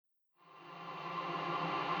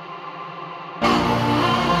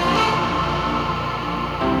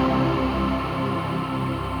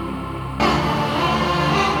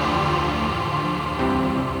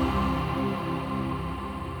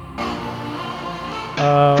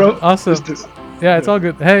Bro, Awesome. Yeah, it's yeah. all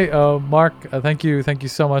good. Hey, Mark, thank you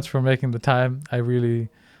so much for making the time. I really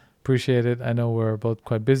appreciate it. I know we're both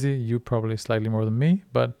quite busy. You probably slightly more than me,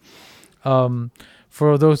 but um,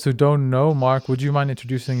 for those who don't know, Mark, would you mind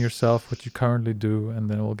introducing yourself, what you currently do, and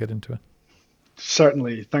then we'll get into it.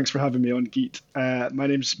 Certainly. Thanks for having me on, Geet. My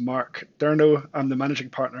name's Mark Durno. I'm the managing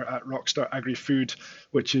partner at Rockstar Agri-Food,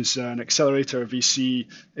 which is an accelerator VC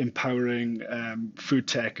empowering food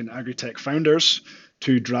tech and agri-tech founders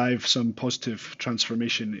to drive some positive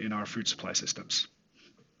transformation in our food supply systems.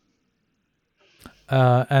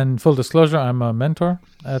 And full disclosure, I'm a mentor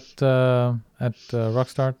at Rockstar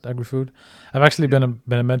AgriFood. I've actually Yeah.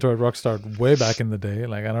 been a mentor at Rockstar way back in the day.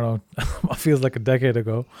 Like I don't know, it feels like a decade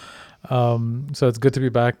ago. So it's good to be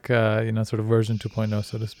back. Sort of version 2.0,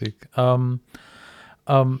 so to speak.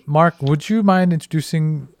 Mark, would you mind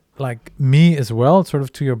introducing like me as well, sort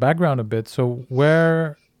of to your background a bit? So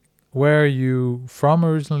where are you from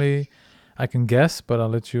originally? I can guess, but I'll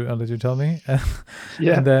let you tell me.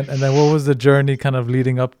 Yeah. And then what was the journey kind of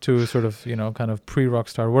leading up to sort of kind of pre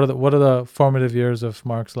Rockstar? What are the formative years of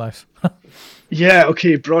Mark's life? Yeah,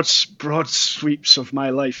 okay, broad sweeps of my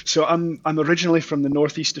life. So I'm originally from the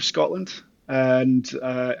northeast of Scotland and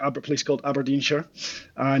a place called Aberdeenshire,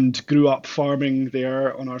 and grew up farming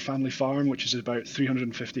there on our family farm, which is about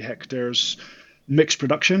 350 hectares, mixed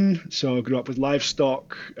production. So I grew up with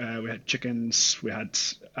livestock. We had chickens, we had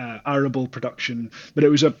arable production, but it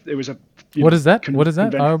was a What is that? What is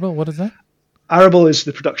that? convention. Arable? What is that? Arable is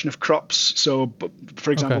the production of crops. So,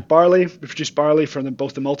 for example, Okay. barley. We produce barley for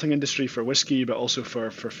both the malting industry for whiskey, but also for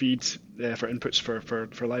feed, for inputs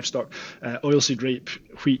for livestock. Oilseed rape,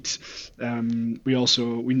 wheat.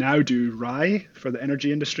 We now do rye for the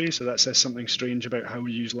energy industry. So that says something strange about how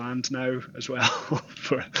we use land now as well.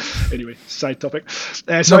 For anyway, side topic. So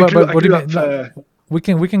No, I but grew but I what do you grew mean? up. No, we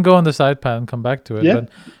can go on the side path and come back to it. Yeah, But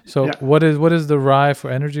so yeah. what is the rye for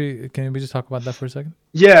energy? Can we just talk about that for a second?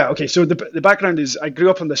 Yeah, okay. So the background is I grew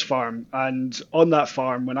up on this farm, and on that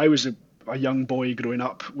farm, when I was a young boy growing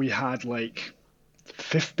up, we had like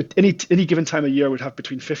any given time of year would have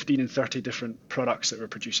between 15 and 30 different products that we're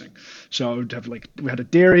producing. So I would have like we had a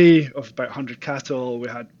dairy of about 100 cattle, we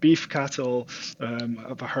had beef cattle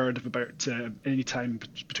of a herd of about any time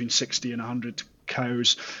between 60 and 100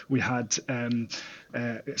 cows. We had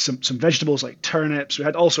some vegetables like turnips. We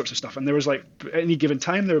had all sorts of stuff, and there was like at any given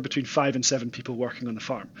time there were between 5 and 7 people working on the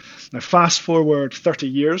farm. Now fast forward 30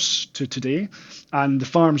 years to today, and the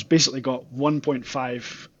farm's basically got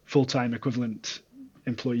 1.5 full-time equivalent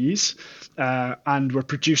employees, and we're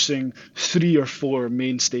producing three or four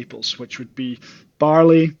main staples, which would be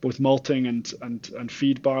barley, both malting and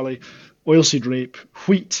feed barley, oilseed rape,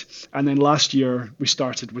 wheat, and then last year we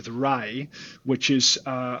started with rye, which is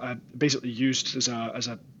basically used as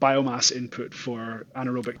a biomass input for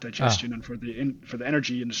anaerobic Ah, digestion and for the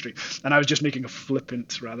energy industry. And I was just making a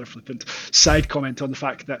rather flippant side comment on the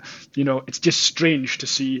fact that it's just strange to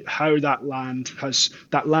see how that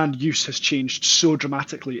land use has changed so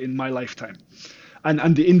dramatically in my lifetime.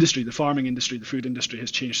 And the industry, the farming industry, the food industry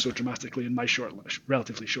has changed so dramatically in my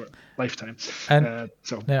relatively short lifetime. and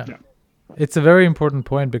So yeah, yeah. it's a very important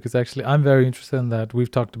point because actually I'm very interested in that.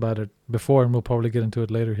 We've talked about it before, and we'll probably get into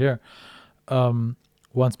it later here. Um,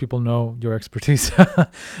 Once people know your expertise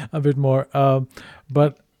a bit more.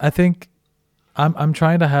 But I think I'm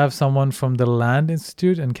trying to have someone from the Land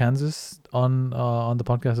Institute in Kansas on the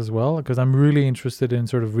podcast as well because I'm really interested in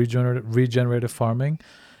sort of regenerative farming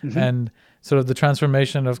Hmm. and sort of the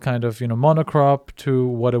transformation of kind of monocrop to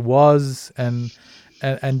what it was and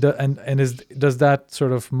is does that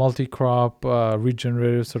sort of multi-crop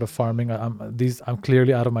regenerative sort of farming I'm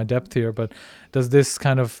clearly out of my depth here, but does this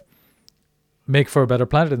kind of make for a better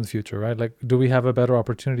planet in the future, right? Like, do we have a better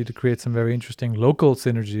opportunity to create some very interesting local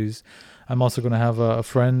synergies? I'm also going to have a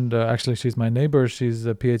friend, actually, she's my neighbor. She's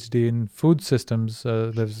a PhD in food systems,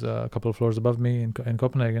 lives a couple of floors above me in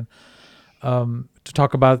Copenhagen, to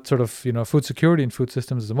talk about sort of, food security and food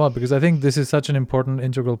systems as well, because I think this is such an important,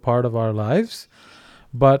 integral part of our lives.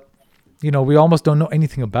 But, we almost don't know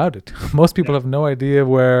anything about it. Most people Yeah. have no idea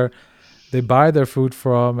where they buy their food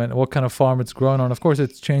from and what kind of farm it's grown on. Of course,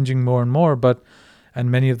 it's changing more and more, but and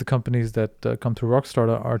many of the companies that come through Rockstar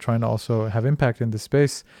are trying to also have impact in this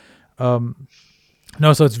space. Um,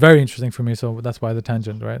 no, so it's very interesting for me. So that's why the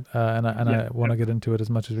tangent, right? And Yeah. I want Yeah. to get into it as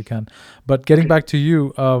much as we can. But getting Okay. back to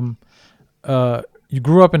you, you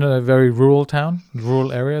grew up in a very rural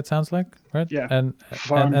area. It sounds like, right? Yeah. And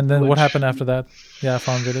Farm and then what village. happened after that? Yeah,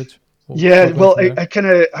 farm village. Yeah, What went well, from there? I kind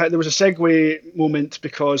of there was a segue moment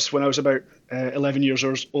because when I was about 11 years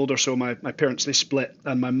old or so, my parents they split,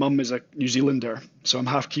 and my mum is a New Zealander, so I'm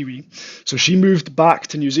half Kiwi. So she moved back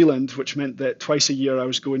to New Zealand, which meant that twice a year I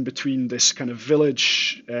was going between this kind of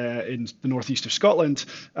village in the northeast of Scotland,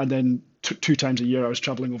 and then two times a year I was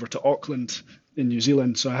traveling over to Auckland in New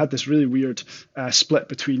Zealand. So I had this really weird split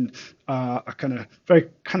between a kind of very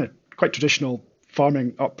kind of quite traditional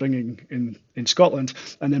farming upbringing in Scotland,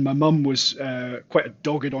 and then my mum was quite a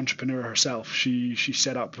dogged entrepreneur herself. She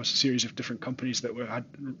set up a series of different companies that had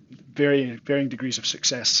varying degrees of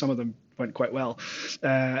success. Some of them went quite well,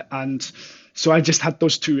 and so I just had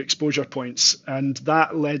those two exposure points, and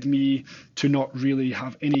that led me to not really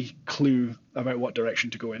have any clue about what direction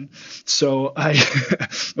to go in. So I,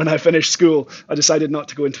 when I finished school, I decided not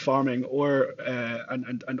to go into farming or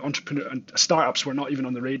and entrepreneur and startups were not even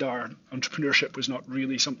on the radar. Entrepreneurship was not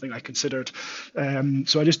really something I considered.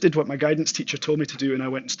 So I just did what my guidance teacher told me to do, and I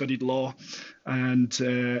went and studied law, and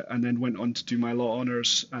then went on to do my law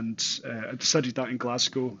honours, and I studied that in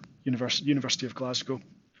Glasgow, University of Glasgow,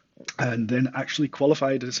 and then actually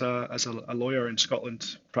qualified as a lawyer in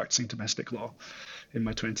Scotland, practicing domestic law in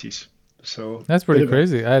my 20s. So That's bit pretty of a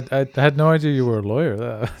crazy. I had no idea you were a lawyer.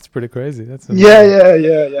 That's pretty crazy. That's yeah,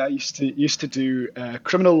 amazing. yeah. I used to do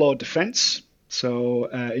criminal law defence. So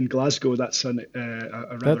in Glasgow, that's a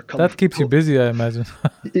rather That keeps you colourful. busy, I imagine.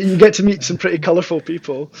 You get to meet some pretty colourful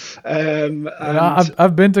people, and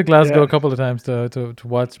I've been to Glasgow yeah, a couple of times to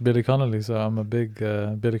watch Billy Connolly, so I'm a big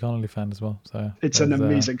Billy Connolly fan as well. So yeah, it's an there's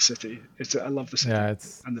amazing city. I love the yeah, city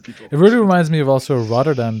it's and the people. it It's really reminds me of also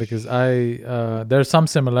Rotterdam because I there are some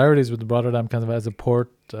similarities with Rotterdam, kind of as a port,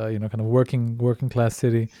 kind of working class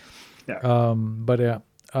city. yeah, But yeah,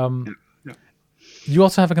 um, yeah, yeah. you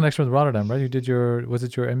also have a connection with Rotterdam, right? You did was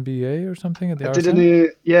it your MBA or something at the RSM?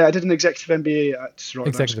 I did an executive MBA at Rotterdam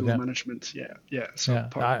Executive, School of yeah. Management. Yeah, yeah. So Yeah, I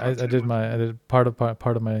part time did with I did part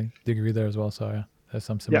of my degree there as well. So yeah, there's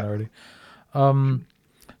some yeah. similarity. Um,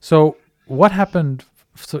 so what happened?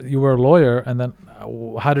 So you were a lawyer, and then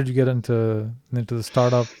how did you get into the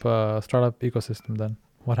startup ecosystem? Then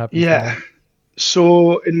what happened from Yeah. there?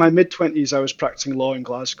 So in my mid 20s, I was practicing law in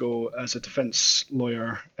Glasgow as a defence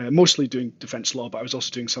lawyer, mostly doing defence law, but I was also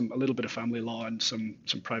doing a little bit of family law and some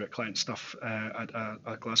private client stuff at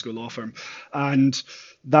a Glasgow law firm. And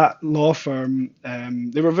that law firm,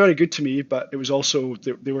 they were very good to me, but it was also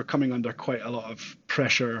they were coming under quite a lot of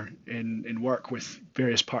pressure in work with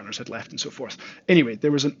various partners had left and so forth. Anyway,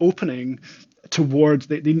 there was an opening towards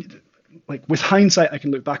they like with hindsight, I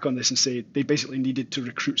can look back on this and say they basically needed to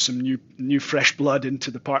recruit some new fresh blood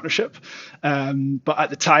into the partnership. But at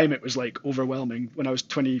the time, it was like overwhelming. When I was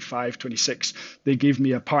 25, 26, they gave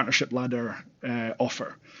me a partnership ladder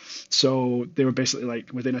offer. So they were basically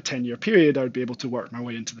like within a 10-year period, I would be able to work my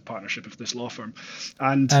way into the partnership of this law firm.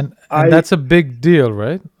 And And I, that's a big deal,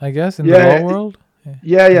 right? I guess in the law yeah, world.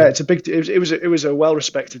 yeah, Yeah, it's a big. It was a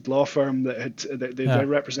well-respected law firm that had they yeah.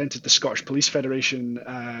 represented the Scottish Police Federation,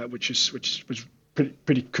 which was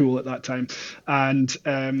pretty cool at that time, and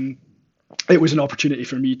it was an opportunity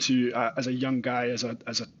for me to, as a young guy, as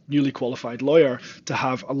a newly qualified lawyer, to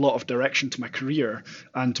have a lot of direction to my career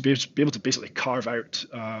and to be able to basically carve out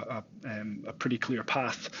a pretty clear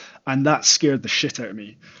path, and that scared the shit out of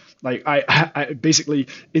me. Like I basically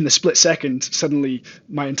in the split second, suddenly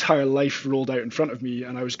my entire life rolled out in front of me,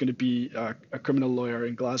 and I was going to be a criminal lawyer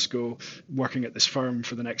in Glasgow, working at this firm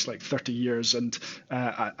for the next like 30 years, and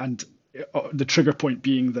the trigger point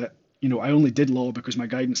being that I only did law because my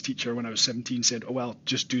guidance teacher when I was 17 said, "Oh well,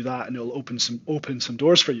 just do that and it'll open some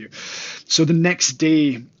doors for you." So the next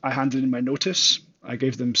day I handed in my notice. I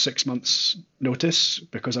gave them 6 months notice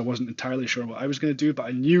because I wasn't entirely sure what I was going to do, but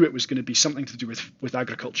I knew it was going to be something to do with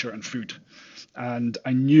agriculture and food. And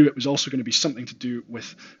I knew it was also going to be something to do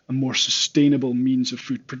with a more sustainable means of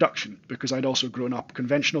food production because I'd also grown up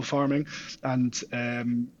conventional farming, and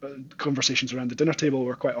conversations around the dinner table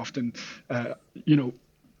were quite often, you know,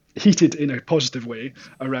 heated in a positive way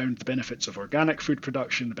around the benefits of organic food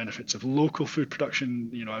production, the benefits of local food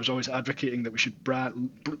production. I was always advocating that we should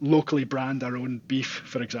locally brand our own beef,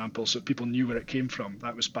 for example, so people knew where it came from.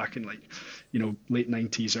 That was back in like, late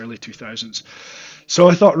 90s, early 2000s. So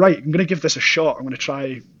I thought, right, I'm going to give this a shot. I'm going to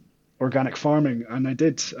try organic farming, and I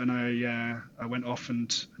did, and I went off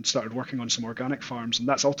and started working on some organic farms, and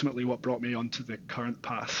that's ultimately what brought me onto the current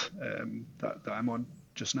path that I'm on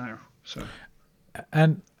just now. So.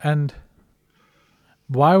 And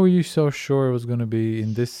why were you so sure it was going to be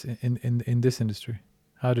in this industry?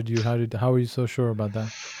 How were you so sure about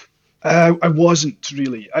that? I wasn't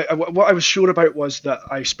really. What I was sure about was that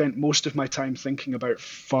I spent most of my time thinking about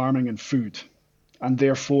farming and food. and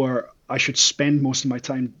therefore I should spend most of my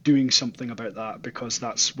time doing something about that because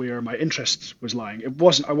that's where my interest was lying.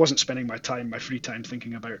 I wasn't spending my free time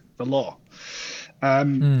thinking about the law. So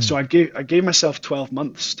Mm. I gave myself 12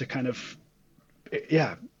 months to kind of,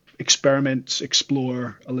 yeah, experiment,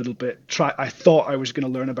 explore a little bit. Try. I thought I was going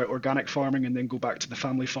to learn about organic farming and then go back to the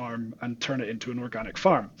family farm and turn it into an organic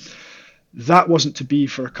farm. That wasn't to be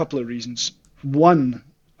for a couple of reasons. One,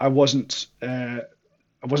 I wasn't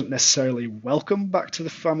I wasn't necessarily welcome back to the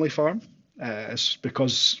family farm.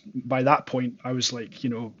 Because by that point I was like,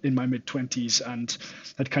 in my mid 20s and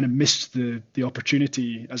had kind of missed the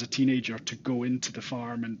opportunity as a teenager to go into the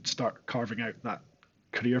farm and start carving out that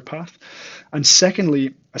career path. And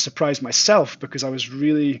secondly, I surprised myself because I was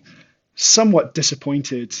really somewhat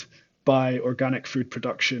disappointed by organic food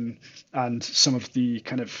production and some of the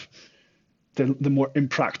kind of the more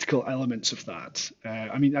impractical elements of that.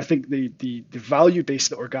 I mean, I think the value base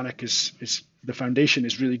that organic is the foundation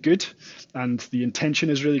is really good, and the intention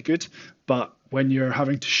is really good. But when you're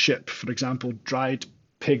having to ship, for example, dried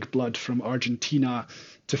pig blood from Argentina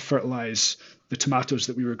to fertilize the tomatoes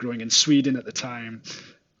that we were growing in Sweden at the time,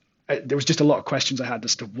 there was just a lot of questions I had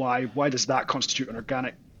as to why does that constitute an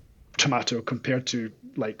organic tomato compared to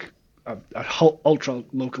like a ultra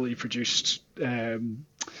locally produced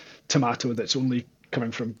tomato that's only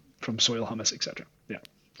coming from soil humus, etc. Yeah.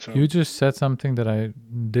 So. You just said something that I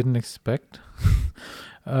didn't expect.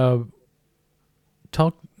 uh,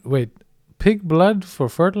 talk. Wait, pig blood for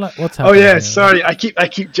fertilizer? What's Oh happening yeah, here? Like, sorry. I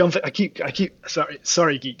keep jumping. I keep.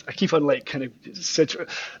 Sorry, Geet. I keep on like kind of.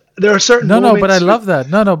 There are certain no, no, but I moments. love that.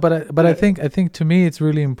 No, no, but I Yeah, think to me it's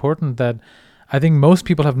really important that I think most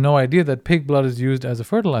people have no idea that pig blood is used as a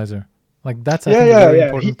fertilizer. Like that's I yeah, think a yeah, very yeah.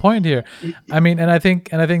 important point here. He I mean, and I think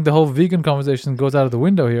the whole vegan conversation goes out of the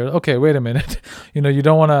window here. Okay, wait a minute. You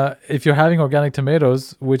don't want to if you're having organic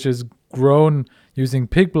tomatoes, which is grown using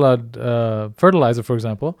pig blood fertilizer, for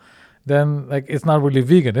example, then like it's not really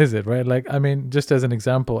vegan, is it? Right? Like I mean, just as an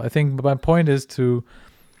example, I think my point is to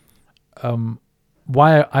um,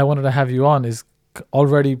 why I wanted to have you on is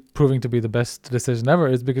already proving to be the best decision ever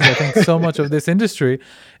is because I think so much of this industry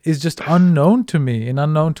is just unknown to me and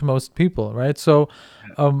unknown to most people, right? So,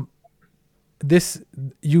 um, this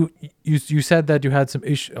you said that you had some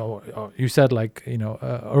issue, or you said like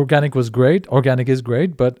organic is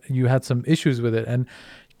great, but you had some issues with it, and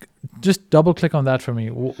just double click on that for me.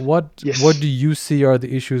 What Yes. do you see are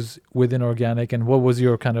the issues within organic, and what was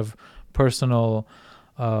your kind of personal,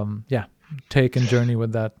 yeah, take and journey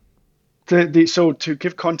with that? So to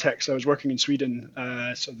give context, I was working in Sweden.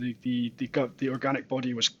 So the organic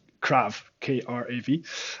body was KRAV, KRAV,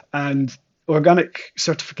 and organic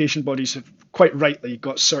certification bodies have quite rightly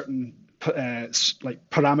got certain like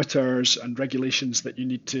parameters and regulations that you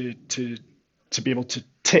need to be able to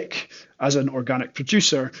tick as an organic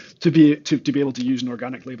producer to be able to use an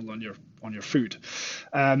organic label on your food.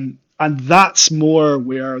 And that's more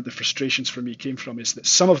where the frustrations for me came from, is that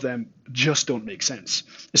some of them just don't make sense.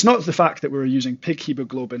 It's not the fact that we were using pig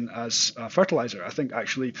hemoglobin as a fertilizer. I think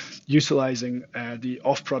actually utilizing the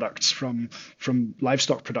off products from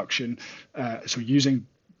livestock production, so using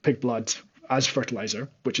pig blood as fertilizer,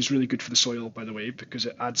 which is really good for the soil, by the way, because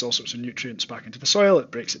it adds all sorts of nutrients back into the soil.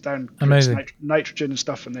 It breaks it down, creates Amazing. nitrogen and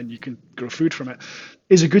stuff, and then you can grow food from it.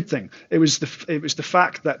 Is a good thing. It was the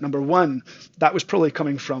fact that number one, that was probably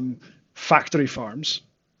coming from factory farms,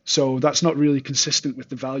 so that's not really consistent with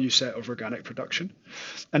the value set of organic production.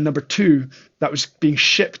 And number two, that was being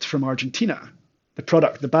shipped from Argentina.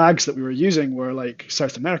 The bags that we were using were like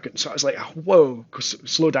South American. So I was like, whoa,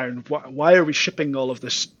 slow down. Why are we shipping all of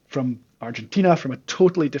this from Argentina, from a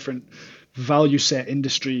totally different value set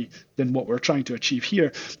industry than what we're trying to achieve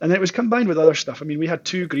here? And then it was combined with other stuff. I mean, we had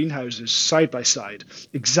two greenhouses side by side,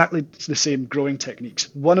 exactly the same growing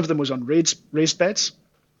techniques. One of them was on raised beds,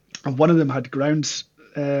 and one of them had ground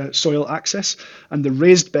soil access. And the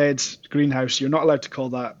raised bed greenhouse, you're not allowed to call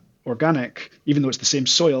that organic, even though it's the same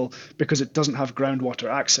soil, because it doesn't have groundwater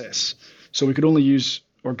access. So we could only use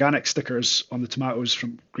organic stickers on the tomatoes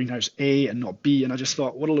from greenhouse A and not B. And I just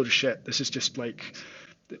thought, what a load of shit. This is just like,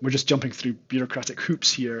 we're just jumping through bureaucratic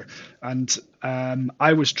hoops here. And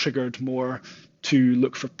I was triggered more to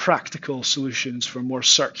look for practical solutions for more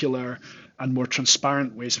circular and more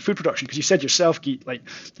transparent ways of food production. Because you said yourself, Geet, like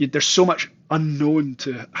there's so much unknown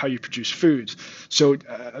to how you produce food. So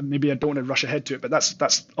maybe I don't want to rush ahead to it, but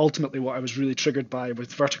that's ultimately what I was really triggered by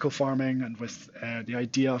with vertical farming and with the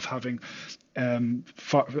idea of having.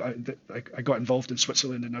 I got involved in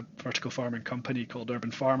Switzerland in a vertical farming company called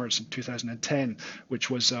Urban Farmers in 2010, which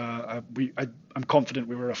was I'm confident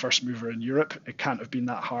we were a first mover in Europe. It can't have been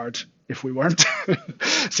that hard if we weren't.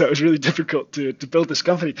 So it was really difficult to build this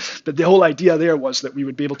company. But the whole idea there was that we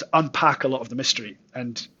would be able to unpack a lot of the mystery.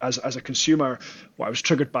 And as a consumer, what I was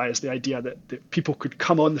triggered by is the idea that people could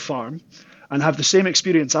come on the farm and have the same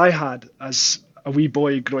experience I had as a wee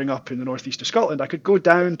boy growing up in the northeast of Scotland. I could go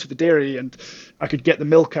down to the dairy and I could get the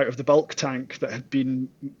milk out of the bulk tank that had been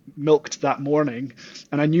milked that morning,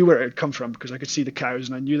 and I knew where it had come from because I could see the cows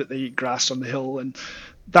and I knew that they eat grass on the hill, and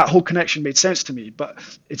that whole connection made sense to me. But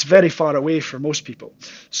it's very far away for most people.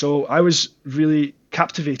 So I was really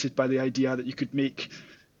captivated by the idea that you can make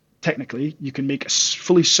a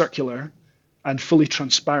fully circular and fully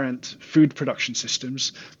transparent food production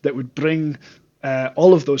systems that would bring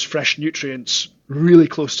all of those fresh nutrients really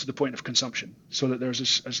close to the point of consumption, so that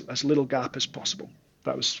there's as little gap as possible.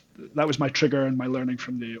 That was my trigger and my learning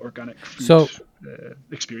from the organic food So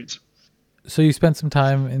experience. so you spent some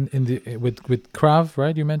time in the with Krav,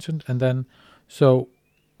 right? You mentioned, and then so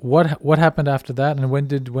what happened after that, and when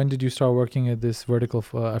did you start working at this vertical?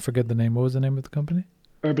 I forget the name. What was the name of the company?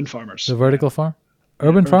 Urban farmers. The Yeah, vertical farm. yeah,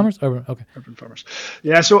 Urban farmers. Urban. Okay. urban farmers.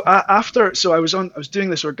 Yeah. So I was doing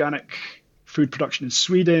this organic food production in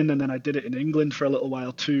Sweden, and then I did it in England for a little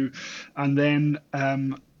while too, and then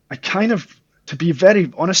I kind of, to be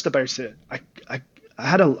very honest about it,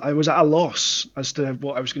 I was at a loss as to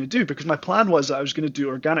what I was going to do, because my plan was that I was going to do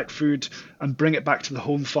organic food and bring it back to the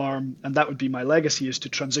home farm, and that would be my legacy, is to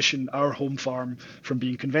transition our home farm from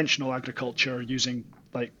being conventional agriculture using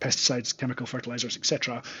like pesticides, chemical fertilizers,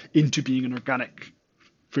 etc., into being an organic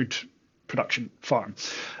food production farm.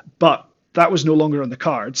 But that was no longer on the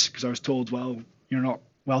cards because I was told, well, you're not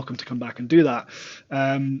welcome to come back and do that.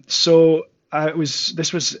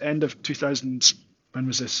 This was end of 2000. When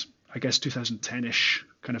was this? I guess 2010-ish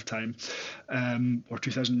kind of time, or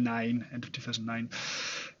 2009, end of 2009.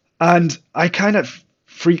 And I kind of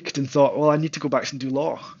freaked and thought, well, I need to go back and do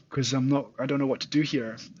law because I don't know what to do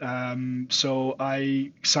here. So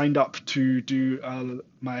I signed up to do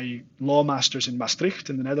my law masters in Maastricht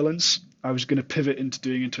in the Netherlands. I was going to pivot into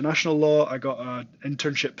doing international law. I got an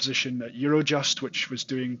internship position at Eurojust, which was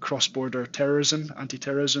doing cross-border terrorism,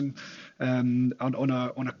 anti-terrorism, on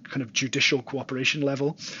a kind of judicial cooperation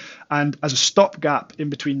level. And as a stopgap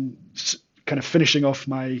in between kind of finishing off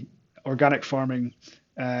my organic farming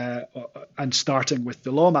and starting with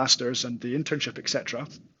the law masters and the internship, etc.,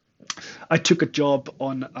 I took a job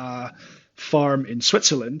on a farm in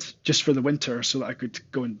Switzerland just for the winter so that I could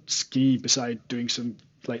go and ski beside doing some,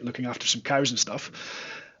 like, looking after some cows and stuff.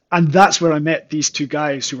 And that's where I met these two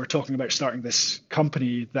guys who were talking about starting this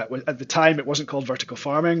company that was, at the time, it wasn't called vertical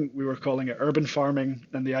farming. We were calling it urban farming.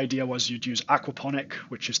 And the idea was you'd use aquaponic,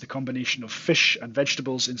 which is the combination of fish and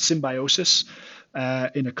vegetables in symbiosis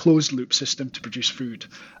in a closed loop system to produce food.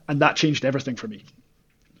 And that changed everything for me.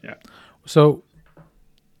 Yeah. So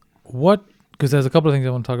what? Because there's a couple of things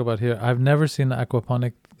I want to talk about here. I've never seen an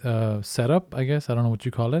aquaponic setup, I guess. I don't know what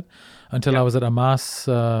you call it. Until I was at Amas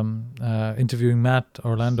interviewing Matt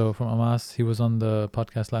Orlando from Amas. He was on the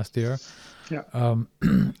podcast last year. Yeah.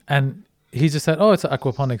 And he just said, "Oh, it's an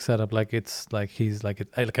aquaponic setup. Like it's like he's like it,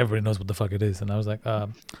 like everybody knows what the fuck it is." And I was like,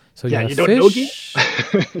 "So you Yeah, have you don't know, fish?"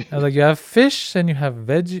 I was like, "You have fish and you have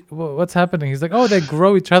veggie. What's happening?" He's like, "Oh, they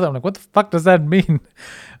grow each other." I'm like, "What the fuck does that mean?"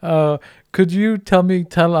 Could you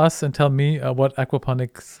tell us, and tell me what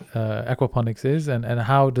aquaponics is, and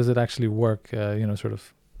how does it actually work? Sort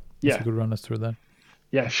of. If Yeah. you could run us through that.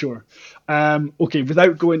 Yeah, sure. Okay,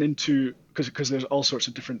 without going into, because there's all sorts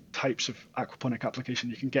of different types of aquaponic application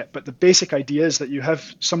you can get, but the basic idea is that you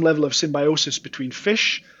have some level of symbiosis between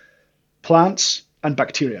fish, plants, and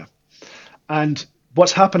bacteria. And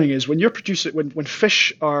what's happening is when you're producing, when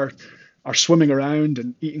fish are swimming around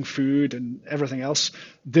and eating food and everything else,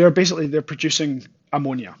 they're producing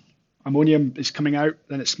ammonia. Ammonium is coming out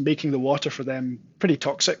and it's making the water for them pretty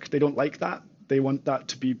toxic. They don't like that. They want that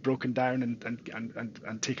to be broken down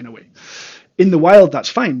and taken away. In the wild, that's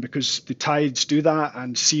fine because the tides do that,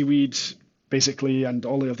 and seaweed basically, and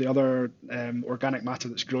all of the other organic matter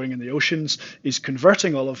that's growing in the oceans, is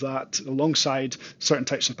converting all of that alongside certain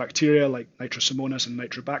types of bacteria like Nitrosomonas and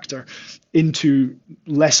Nitrobacter into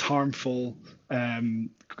less harmful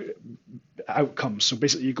um, outcomes. So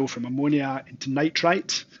basically, you go from ammonia into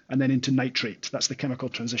nitrite and then into nitrate. That's the chemical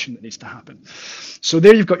transition that needs to happen. So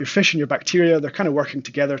there you've got your fish and your bacteria. They're kind of working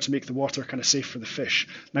together to make the water kind of safe for the fish.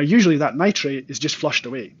 Now, usually that nitrate is just flushed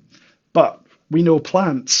away. But we know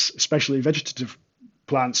plants, especially vegetative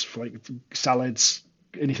plants, for like salads,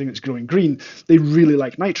 anything that's growing green, they really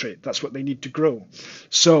like nitrate. That's what they need to grow.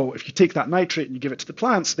 So if you take that nitrate and you give it to the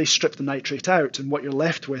plants, they strip the nitrate out, and what you're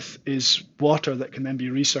left with is water that can then be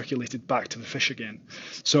recirculated back to the fish again.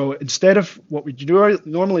 So instead of what we do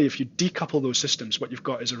normally, if you decouple those systems, what you've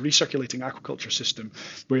got is a recirculating aquaculture system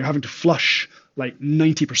where you're having to flush like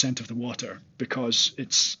 90% of the water because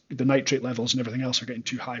it's the nitrate levels and everything else are getting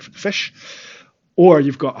too high for the fish. Or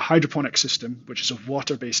you've got a hydroponic system, which is a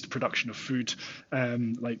water-based production of food,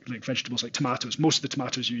 like vegetables, like tomatoes. Most of the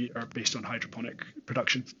tomatoes you eat are based on hydroponic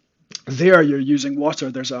production. There, you're using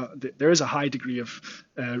water. There is a high degree of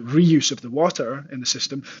reuse of the water in the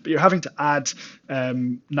system, but you're having to add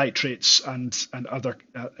nitrates and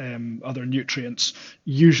other nutrients,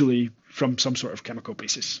 usually from some sort of chemical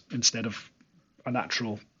basis instead of a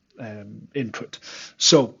natural input.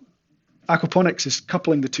 So aquaponics is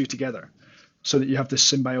coupling the two together so that you have this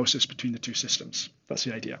symbiosis between the two systems. That's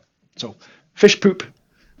the idea. So fish poop,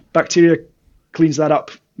 bacteria cleans that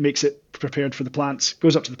up, makes it prepared for the plants,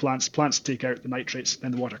 goes up to the plants take out the nitrates,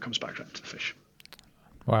 then the water comes back around to the fish.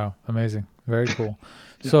 Wow, amazing. Very cool.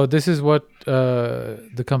 Yeah. So this is what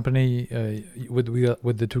the company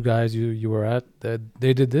with the two guys you were at,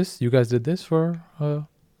 they did this? You guys did this for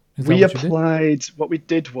is that We what you did? applied, what we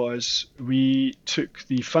did was we took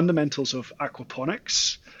the fundamentals of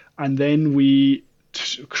aquaponics and then we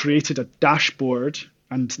created a dashboard.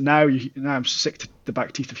 And now I'm sick to the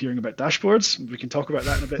back teeth of hearing about dashboards. We can talk about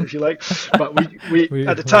that in a bit if you like. But we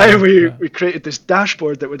at the time we created this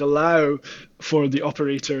dashboard that would allow for the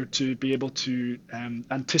operator to be able to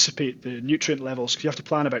anticipate the nutrient levels. Because you have to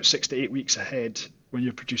plan about 6 to 8 weeks ahead when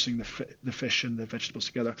you're producing the fish and the vegetables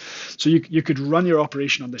together. So you could run your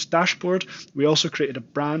operation on this dashboard. We also created a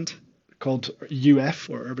brand called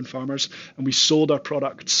UF, or Urban Farmers, and we sold our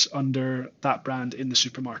products under that brand in the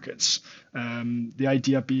supermarkets. The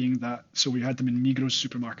idea being that, so we had them in Migros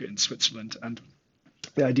supermarket in Switzerland, and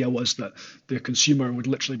the idea was that the consumer would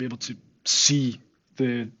literally be able to see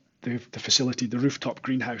the facility, the rooftop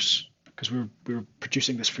greenhouse, because we were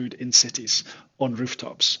producing this food in cities on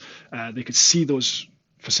rooftops. They could see those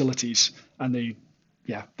facilities, and they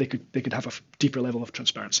could have a deeper level of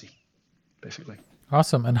transparency, basically.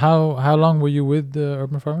 Awesome. And how long were you with the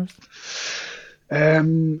Urban Farmers?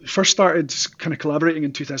 First started kind of collaborating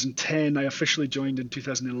in 2010. I officially joined in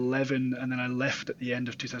 2011, and then I left at the end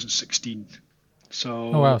of 2016.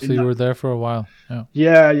 Oh wow, So so in you that, were there for a while.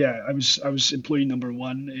 Yeah. yeah, I was employee number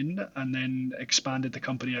one in, and then expanded the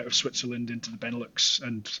company out of Switzerland into the Benelux,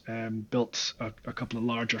 and built a couple of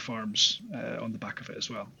larger farms on the back of it as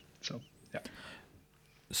well. So yeah.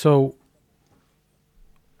 So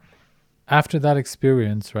after that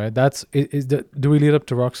experience, right? Do we lead up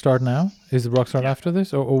to Rockstar now? Is it Rockstar Yeah. after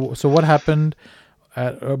this, or so? What happened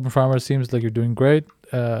at Urban Farmers? Seems like you're doing great.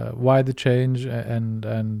 Why the change, and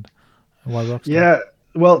why Rockstar? Yeah,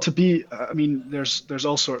 well, I mean, there's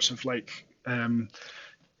all sorts of like,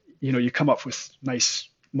 you come up with nice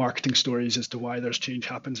marketing stories as to why there's change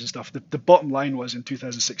happens and stuff. The bottom line was in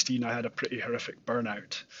 2016, I had a pretty horrific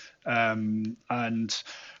burnout, and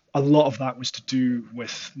a lot of that was to do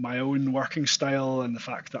with my own working style and the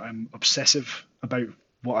fact that I'm obsessive about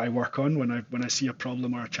what I work on. When I see a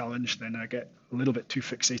problem or a challenge, then I get a little bit too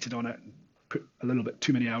fixated on it and put a little bit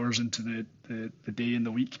too many hours into the day and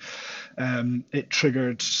the week. It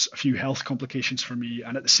triggered a few health complications for me,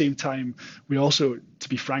 and at the same time, we also, to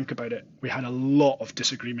be frank about it, we had a lot of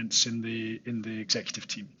disagreements in the executive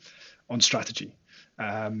team on strategy.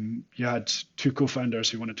 You had two co-founders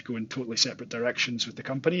who wanted to go in totally separate directions with the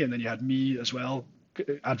company, and then you had me as well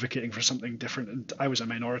advocating for something different, and I was a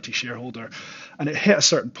minority shareholder. And it hit a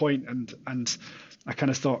certain point, and I kind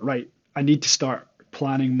of thought, right, I need to start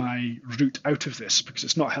planning my route out of this because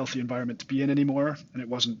it's not a healthy environment to be in anymore, and it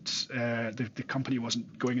wasn't the company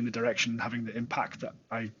wasn't going in the direction and having the impact that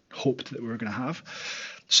I hoped that we were going to have.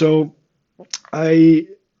 So I,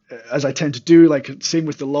 as I tend to do, like same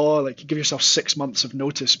with the law, like you give yourself 6 months of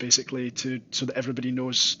notice basically so that everybody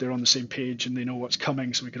knows they're on the same page and they know what's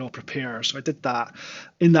coming, so we could all prepare. So I did that.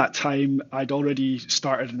 In that time, I'd already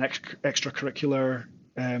started an extracurricular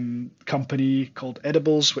company called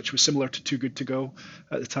Edibles, which was similar to Too Good to Go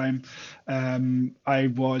at the time. I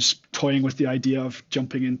was toying with the idea of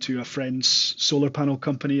jumping into a friend's solar panel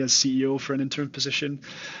company as CEO for an interim position.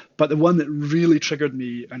 But the one that really triggered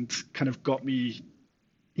me and kind of got me,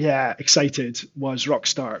 yeah, excited was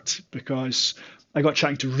Rockstart, because I got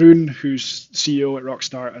chatting to Rune, who's CEO at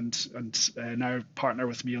Rockstart and now partner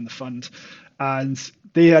with me on the fund, and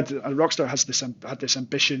they had Rockstart has this had this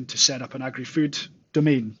ambition to set up an agri-food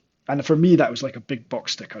domain, and for me that was like a big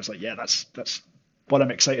box tick. I was like, yeah, that's what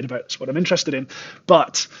I'm excited about. That's what I'm interested in,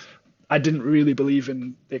 but I didn't really believe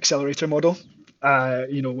in the accelerator model.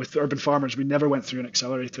 With urban farmers, we never went through an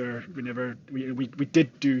accelerator. We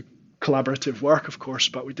did do collaborative work, of course,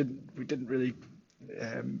 but we didn't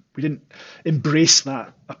embrace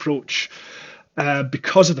that approach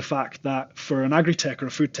because of the fact that for an agri-tech or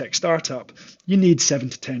a food tech startup, you need 7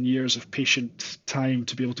 to 10 years of patient time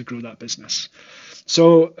to be able to grow that business.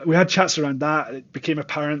 So we had chats around that. It became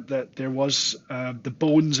apparent that there was the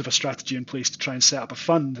bones of a strategy in place to try and set up a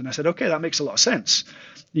fund. And I said, okay, that makes a lot of sense.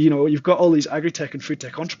 You've got all these agri-tech and food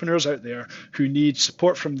tech entrepreneurs out there who need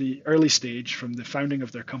support from the early stage, from the founding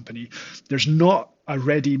of their company. There's not a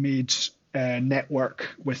ready-made network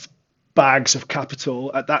with bags of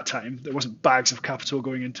capital at that time. There wasn't bags of capital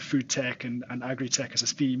going into food tech and agri-tech as a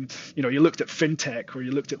theme. You looked at fintech or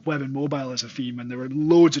you looked at web and mobile as a theme, and there were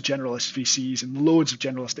loads of generalist VCs and loads of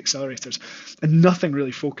generalist accelerators, and nothing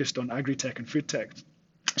really focused on agri-tech and food tech.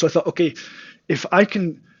 So I thought, okay, if I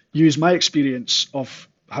can use my experience of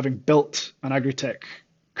having built an agri-tech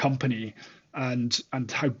company and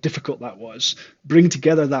how difficult that was, bring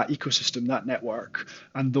together that ecosystem, that network,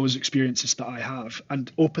 and those experiences that I have, and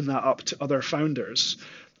open that up to other founders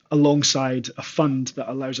alongside a fund that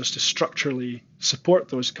allows us to structurally support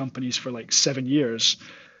those companies for like 7 years,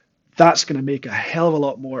 that's going to make a hell of a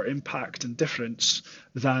lot more impact and difference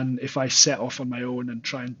than if I set off on my own and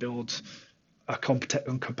try and build a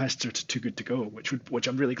competitor to Too Good to Go, which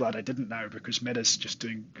I'm really glad I didn't now, because Meta's just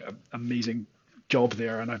doing an amazing job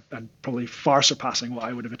there, and I'm probably far surpassing what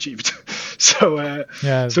I would have achieved. so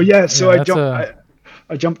Yeah, so yeah, so yeah, I that's jumped a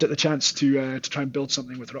I jumped at the chance to try and build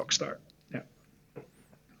something with Rockstar. Yeah,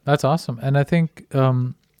 That's awesome. And I think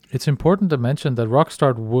it's important to mention that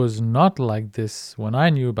Rockstart was not like this when I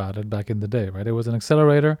knew about it back in the day, right? It was an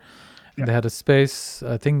accelerator, and yeah, they had a space.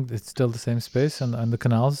 I think it's still the same space, and the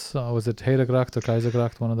canals. Was it Heidegracht or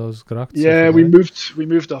Kaisergracht, one of those grachts? I yeah. forget We it.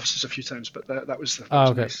 moved offices a few times, but that was a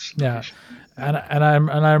Okay, nice yeah, location. Yeah,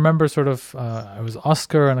 and I remember sort of I was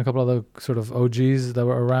Oscar and a couple other sort of OGs that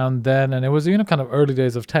were around then, and it was kind of early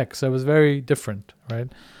days of tech, so it was very different, right?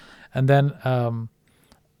 And then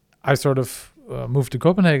I sort of moved to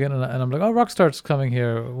Copenhagen, and I'm like, oh, Rockstar's coming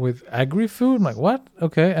here with agri-food. I'm like, what?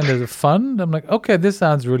 Okay, and there's a fund. I'm like, okay, this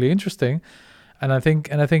sounds really interesting, and I think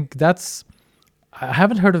that's. I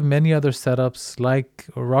haven't heard of many other setups like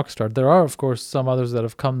Rockstar. There are, of course, some others that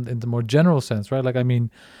have come in the more general sense, right? Like, I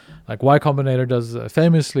mean, like Y Combinator does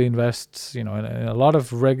famously invests, in a lot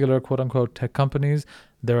of regular quote unquote tech companies.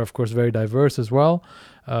 They're of course very diverse as well.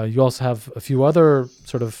 You also have a few other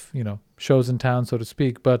sort of shows in town, so to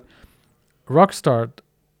speak. But Rockstart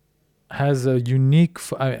has a unique.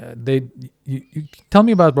 You tell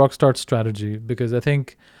me about Rockstart's strategy, because I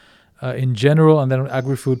think in general, and then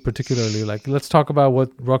agri-food particularly. Like, let's talk about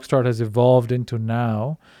what Rockstart has evolved into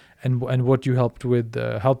now, and what you helped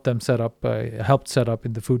set up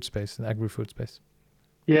in the food space, in the agri-food space.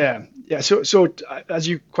 yeah. So as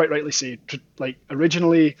you quite rightly say, like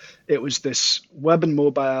originally it was this web and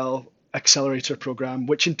mobile accelerator program,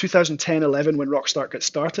 which in 2010-11, when Rockstart got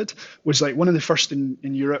started, was like one of the first in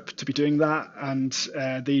Europe to be doing that, and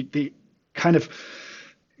they kind of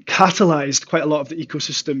catalyzed quite a lot of the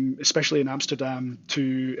ecosystem, especially in Amsterdam,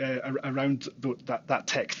 to around that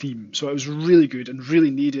tech theme. So it was really good and really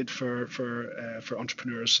needed for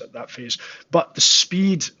entrepreneurs at that phase. But the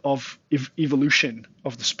speed of evolution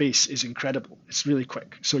of the space is incredible. It's really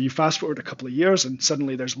quick. So you fast forward a couple of years, and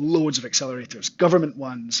suddenly there's loads of accelerators, government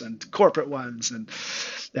ones and corporate ones, and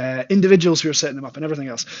individuals who are setting them up and everything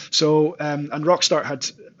else. So and Rockstart had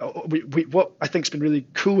what I think's been really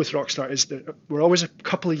cool with Rockstart is that we're always a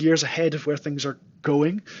couple of years ahead of where things are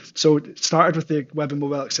going. So it started with the Web and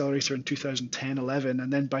Mobile Accelerator in 2010-11,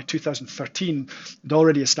 and then by 2013, it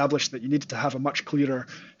already established that you needed to have a much clearer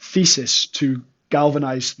thesis to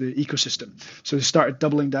galvanize the ecosystem. So they started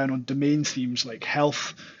doubling down on domain themes like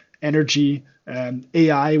health, energy.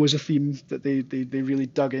 AI was a theme that they really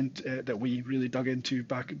dug into, that we really dug into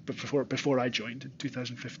back before I joined in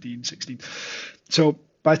 2015, 16. So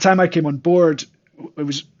by the time I came on board, it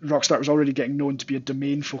was Rockstart was already getting known to be a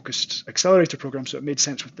domain-focused accelerator program, so it made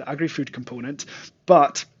sense with the agri-food component.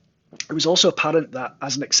 But it was also apparent that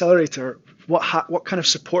as an accelerator, what kind of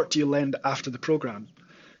support do you lend after the program?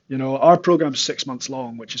 Our program's 6 months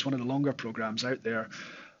long, which is one of the longer programs out there.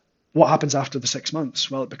 What happens after the 6 months?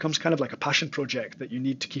 Well, it becomes kind of like a passion project that you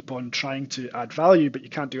need to keep on trying to add value, but you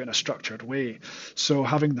can't do it in a structured way. So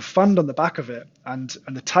having the fund on the back of it, and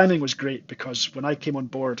the timing was great because when I came on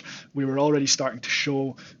board, we were already starting to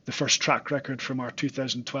show the first track record from our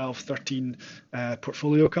 2012-13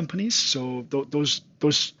 portfolio companies. So those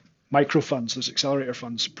micro funds, those accelerator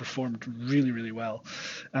funds, performed really, really well.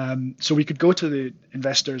 So we could go to the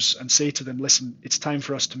investors and say to them, listen, it's time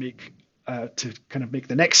for us to kind of make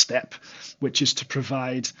the next step, which is to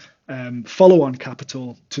provide follow-on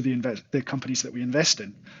capital to the companies that we invest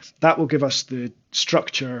in. That will give us the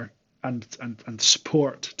structure and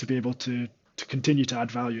support to be able to continue to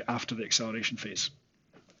add value after the acceleration phase.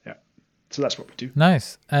 Yeah, so that's what we do.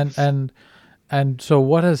 Nice. And so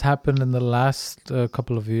what has happened in the last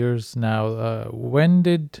couple of years now? When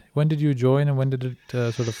did you join, and when did it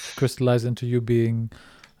sort of crystallize into you being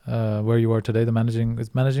where you are today, the managing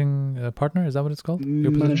partner? Is that what it's called?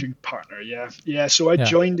 Your position? Managing partner, yeah. So I Yeah.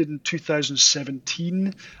 joined in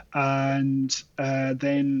 2017, and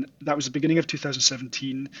then that was the beginning of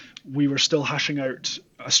 2017. We were still hashing out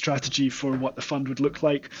a strategy for what the fund would look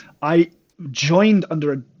like. I joined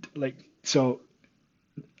under so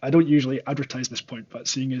I don't usually advertise this point, but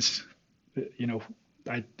seeing as you know,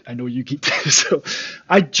 I know you geek, so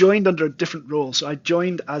I joined under a different role. So I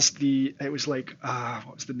joined as it was like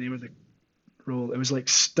what was the name of the role? It was like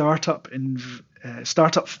startup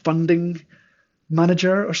funding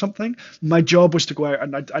manager or something. My job was to go out,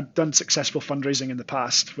 and I'd done successful fundraising in the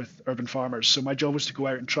past with urban farmers. So my job was to go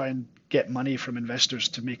out and try and get money from investors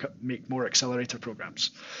to make more accelerator programs.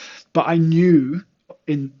 But I knew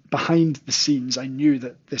behind the scenes, I knew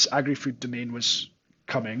that this agri-food domain was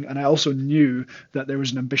coming, and I also knew that there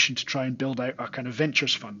was an ambition to try and build out a kind of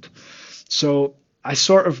ventures fund. So I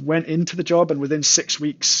sort of went into the job, and within 6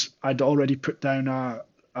 weeks, I'd already put down a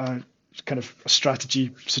kind of a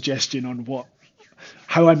strategy suggestion on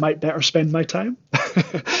how I might better spend my time.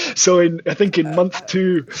 So I think in month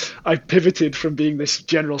 2, I pivoted from being this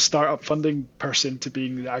general startup funding person to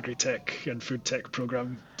being the agri-tech and food tech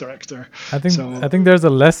program director. I So think there's a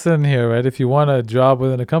lesson here, right? If you want a job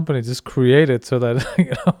within a company, just create it so that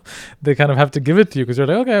they kind of have to give it to you because you're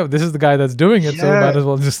like, okay, this is the guy that's doing it, so we might yeah, as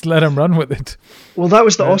well just let him run with it, well, that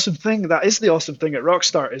was the right? awesome thing. That is the awesome thing at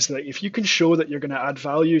Rockstart is that if you can show that you're going to add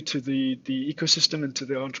value to the ecosystem and to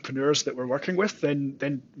the entrepreneurs that we're working with,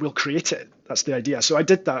 then we'll create it. That's the idea. So I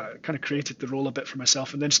did that, kind of created the role a bit for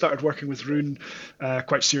myself, and then started working with Rune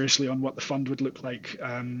quite seriously on what the fund would look like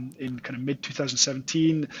in kind of mid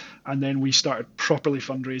 2017, and then we started properly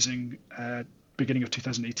fundraising beginning of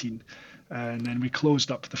 2018, and then we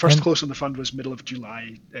closed up. The first And close on the fund was middle of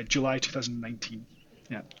July 2019.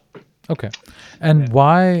 Yeah. okay, and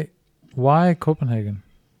why Copenhagen?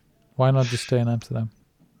 Why not just stay in Amsterdam?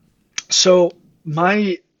 So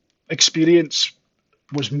my experience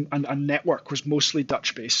and network was mostly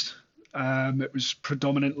Dutch based. It was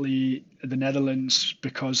predominantly the Netherlands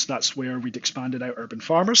because that's where we'd expanded out urban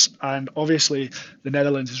farmers. And obviously, the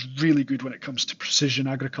Netherlands is really good when it comes to precision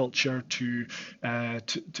agriculture, to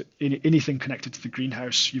anything connected to the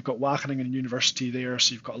greenhouse. You've got Wageningen University there,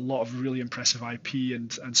 so you've got a lot of really impressive IP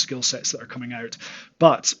and skill sets that are coming out.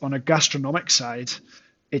 But on a gastronomic side,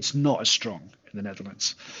 it's not as strong in the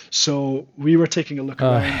Netherlands. So we were taking a look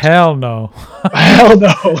around. Hell no. Hell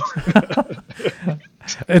no.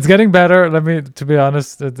 It's getting better. To be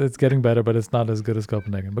honest, it's getting better, but it's not as good as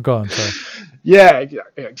Copenhagen. But go on, sorry. Yeah,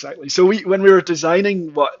 exactly. So when we were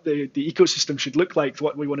designing what the ecosystem should look like,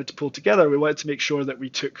 what we wanted to pull together, we wanted to make sure that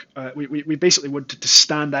we basically wanted to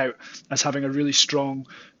stand out as having a really strong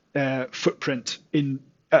footprint in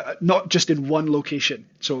not just in one location,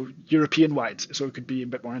 so European wide, so it could be a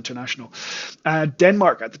bit more international.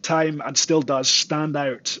 Denmark at the time, and still does, stand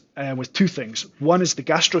out with two things. One is the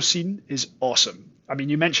gastro scene is awesome. I mean,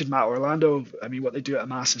 you mentioned Matt Orlando. I mean, what they do at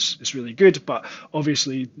Mass is really good, but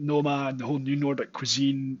obviously Noma and the whole new Nordic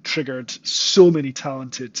cuisine triggered so many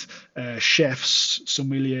talented chefs,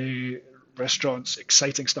 sommelier, restaurants,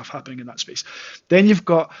 exciting stuff happening in that space. Then you've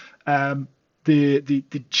got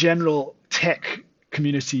the general tech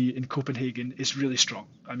community in Copenhagen is really strong.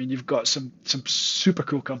 I mean, you've got some super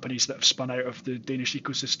cool companies that have spun out of the Danish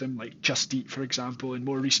ecosystem, like Just Eat, for example. In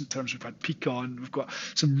more recent terms, we've had Pecan. We've got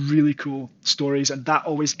some really cool stories, and that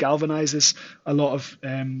always galvanizes a lot of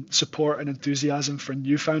support and enthusiasm for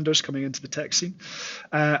new founders coming into the tech scene.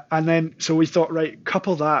 And then, so we thought, right,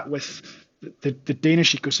 couple that with the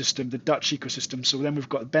Danish ecosystem, the Dutch ecosystem. So then we've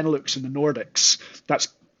got Benelux and the Nordics. That's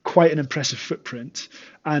quite an impressive footprint,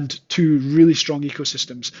 and two really strong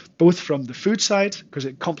ecosystems, both from the food side because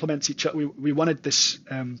it complements each other. We wanted this.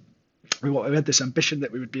 We had this ambition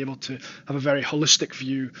that we would be able to have a very holistic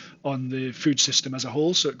view on the food system as a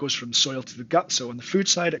whole. So it goes from soil to the gut. So on the food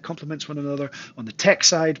side, it complements one another. On the tech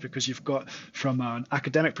side, because you've got from an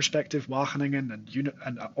academic perspective, Wageningen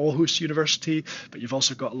and Aarhus University, but you've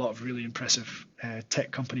also got a lot of really impressive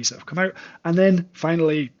tech companies that have come out. And then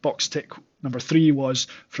finally, box tick number three was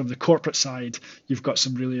from the corporate side. You've got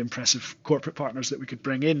some really impressive corporate partners that we could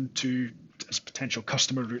bring in to as potential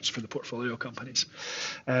customer routes for the portfolio companies.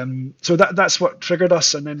 So that's what triggered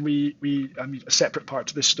us. And then I mean, a separate part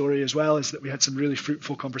to this story as well is that we had some really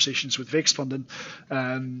fruitful conversations with Vækstfonden,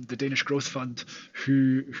 the Danish Growth Fund,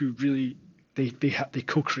 who really they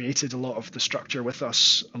co-created a lot of the structure with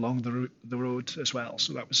us along the road as well.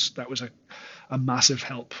 So that was a massive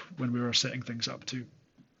help when we were setting things up too.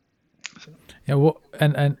 So. Yeah, well,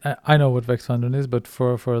 and I know what Vækstfonden is, but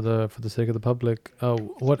for the sake of the public,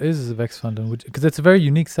 what is Vækstfonden? Because it's a very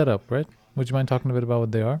unique setup, right? Would you mind talking a bit about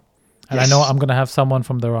what they are? And yes. I know I'm going to have someone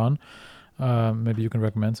from there on. Maybe you can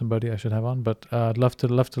recommend somebody I should have on, but I'd love to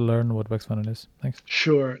learn what Vækstfonden is. Thanks.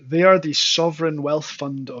 Sure, they are the sovereign wealth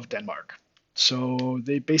fund of Denmark. So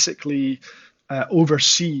they basically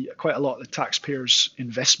oversee quite a lot of the taxpayers'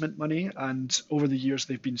 investment money, and over the years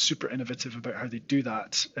they've been super innovative about how they do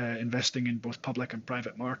that, investing in both public and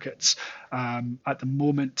private markets. At the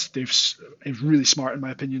moment, it's really smart in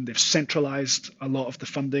my opinion. They've centralized a lot of the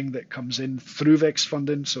funding that comes in through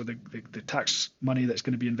Vækstfonden, so the tax money that's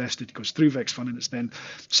going to be invested goes through Vækstfonden. It's then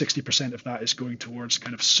 60% of that is going towards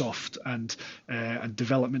kind of soft and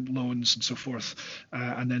development loans and so forth,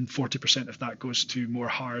 and then 40% of that goes to more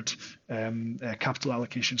hard capital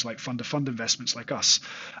allocations like fund-to-fund investments like us.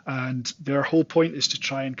 And their whole point is to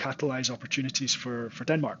try and catalyze opportunities for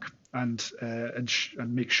Denmark and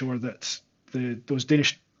make sure that those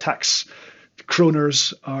Danish tax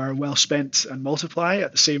kroners are well spent and multiply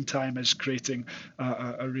at the same time as creating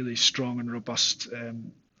a really strong and robust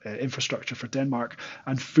infrastructure for Denmark.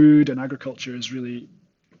 And food and agriculture is really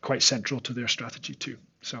quite central to their strategy too.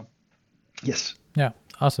 So, yes. Yeah,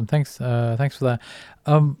 awesome. Thanks for that.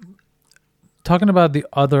 Talking about the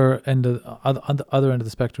other end of the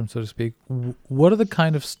spectrum, so to speak, what are the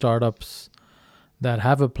kind of startups that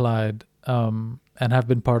have applied and have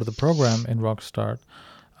been part of the program in Rockstart?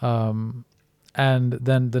 And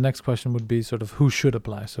then the next question would be sort of who should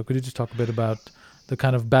apply. So could you just talk a bit about the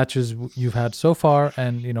kind of batches you've had so far,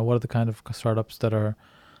 and what are the kind of startups that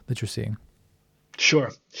you're seeing?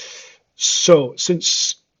 Sure. So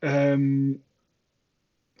since I'll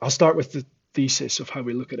start with the thesis of how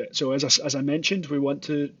we look at it. So as I mentioned, we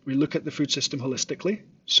look at the food system holistically,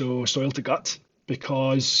 so soil to gut,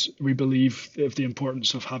 because we believe of the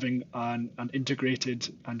importance of having an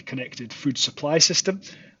integrated and connected food supply system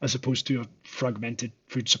as opposed to a fragmented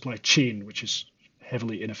food supply chain, which is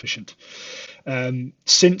heavily inefficient.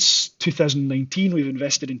 Since 2019, we've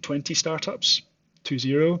invested in 20 startups,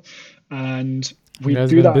 20, and we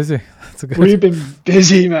do that. Busy. We've been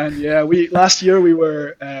busy, man. Yeah, last year we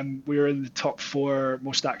were in the top 4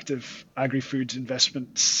 most active agri-food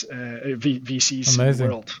investments VCs in the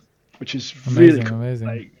world, which is really cool. Amazing.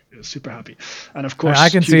 Like, super happy. And of course, I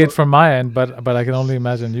can see it from my end, but I can only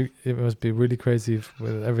imagine it must be really crazy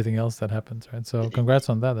with everything else that happens, right? So congrats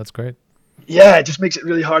on that. That's great. Yeah, it just makes it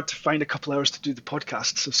really hard to find a couple hours to do the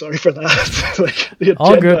podcast. So sorry for that. Like the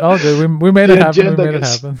agenda, all good. We made it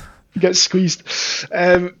happen. Get squeezed.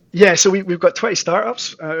 So we've got 20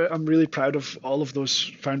 startups. I'm really proud of all of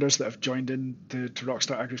those founders that have joined in to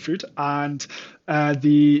Rockstart Agri-Food, and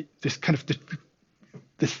the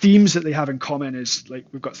themes that they have in common is, like,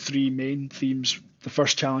 we've got 3 main themes. The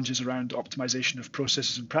first challenge is around optimization of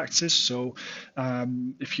processes and practices. So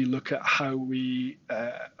if you look at how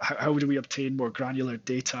do we obtain more granular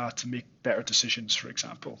data to make better decisions, for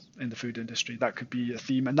example, in the food industry, that could be a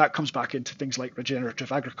theme. And that comes back into things like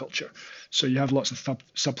regenerative agriculture. So you have lots of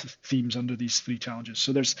sub-themes under these 3 challenges.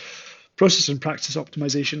 So there's process and practice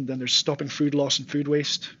optimization, then there's stopping food loss and food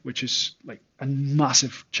waste, which is like a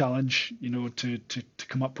massive challenge, to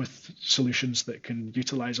come up with solutions that can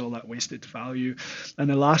utilize all that wasted value. And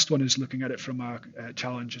the last one is looking at it from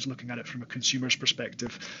a consumer's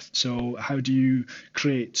perspective. So how do you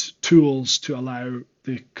create tools to allow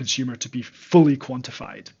the consumer to be fully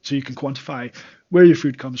quantified? So you can quantify where your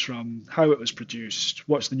food comes from, how it was produced,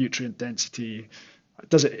 what's the nutrient density,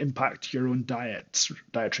 does it impact your own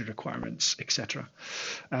dietary requirements, etc.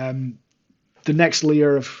 The next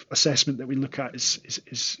layer of assessment that we look at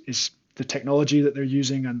is the technology that they're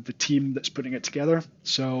using and the team that's putting it together.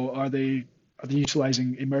 So are they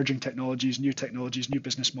utilizing emerging technologies, new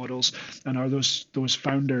business models, and are those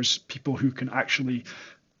founders people who can actually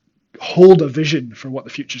hold a vision for what the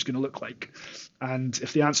future is going to look like? And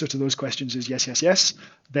if the answer to those questions is yes, yes, yes,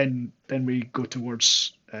 then we go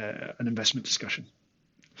towards an investment discussion.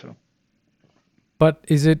 So But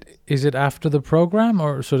is it after the program,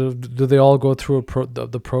 or sort of do they all go through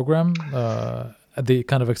the program, the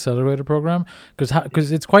kind of accelerator program?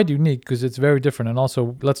 Because it's quite unique, because it's very different. And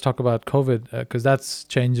also, let's talk about COVID, because that's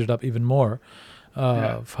changed it up even more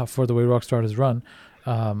yeah, for the way Rockstar is run.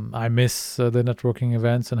 I miss the networking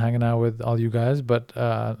events and hanging out with all you guys, but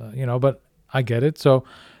but I get it. So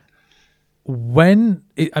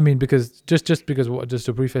I mean, because just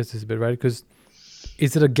to preface this a bit, right? Because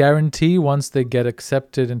is it a guarantee once they get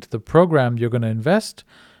accepted into the program you're going to invest?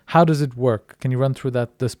 How does it work? Can you run through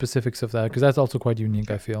the specifics of that? Because that's also quite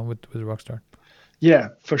unique, I feel, with Rockstar. yeah,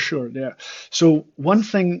 for sure. Yeah. So one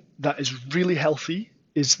thing that is really healthy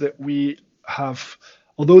is that we have,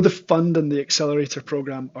 although the fund and the accelerator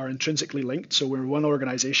program are intrinsically linked, so we're one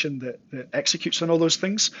organization that executes on all those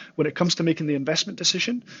things. When it comes to making the investment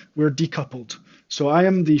decision, we're decoupled. So I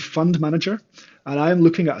am the fund manager, and I am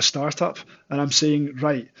looking at a startup, and I'm saying,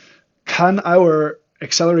 right, can our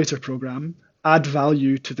accelerator program add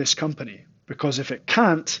value to this company? Because if it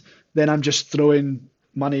can't, then I'm just throwing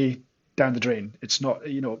money down the drain. It's not,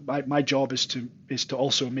 my job is to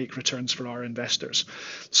also make returns for our investors.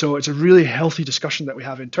 So it's a really healthy discussion that we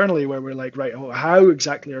have internally where we're like, right, oh, how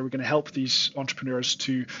exactly are we going to help these entrepreneurs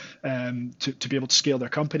to be able to scale their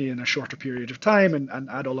company in a shorter period of time and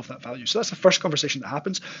add all of that value. So that's the first conversation that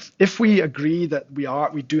happens. If we agree that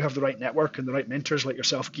we do have the right network and the right mentors like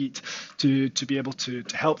yourself, Geet, to be able to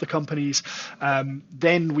help the companies,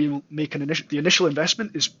 then we will make the initial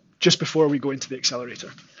investment is just before we go into the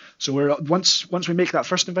accelerator. So once we make that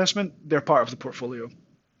first investment, they're part of the portfolio.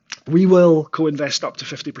 We will co-invest up to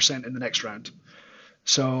 50% in the next round.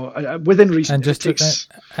 So within reason, And if it just to takes,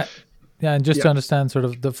 yeah, and just yeah, to understand sort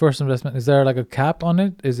of the first investment, is there like a cap on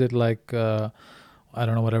it? Is it like I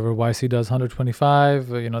don't know, whatever YC does 125?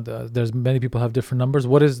 There's many people have different numbers.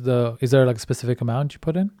 Is there like a specific amount you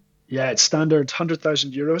put in? yeah, it's standard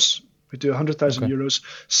 100,000 euros. We do 100,000 Okay. euros.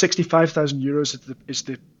 65,000 euros is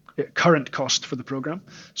the current cost for the program.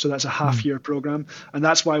 So that's a Hmm. half year program. And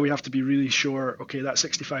that's why we have to be really sure, okay, that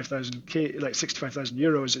 65,000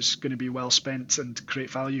 euros is going to be well spent and create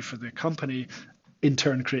value for the company, in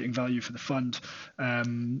turn creating value for the fund,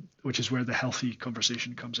 which is where the healthy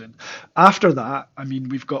conversation comes in. After that, I mean,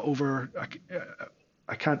 we've got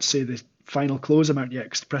I can't say the final close amount yet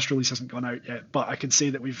because the press release hasn't gone out yet, but I can say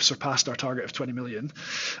that we've surpassed our target of 20 million.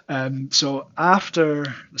 So after,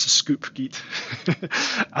 this is scoop, Geet,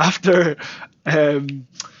 after the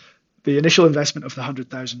initial investment of the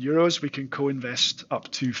 100,000 euros, we can co-invest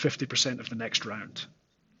up to 50% of the next round.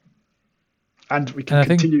 And we can And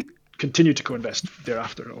I think continue to co-invest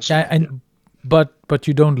thereafter also. yeah, Yeah. and but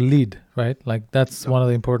you don't lead, right? Like that's No, one of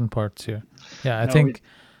the important parts here. Yeah, I no, think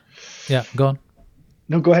yeah, go on.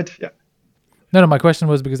 no, go ahead. Yeah. No, my question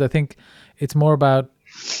was because I think it's more about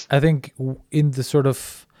I think in the sort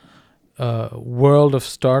of world of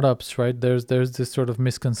startups, right? There's this sort of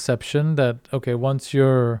misconception that okay, once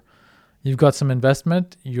you've got some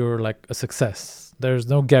investment, you're like a success. There's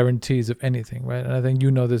no guarantees of anything, right? And I think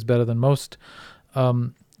you know this better than most.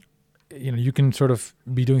 Um, you can sort of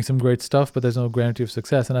be doing some great stuff, but there's no guarantee of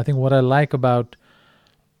success. And I think what I like about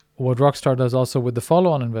what Rockstar does also with the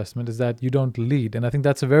follow-on investment is that you don't lead, and I think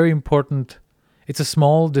that's a very important. It's a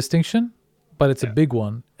small distinction, but it's a Yeah. big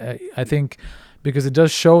one. I think because it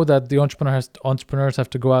does show that the entrepreneurs have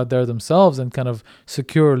to go out there themselves and kind of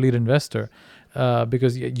secure a lead investor,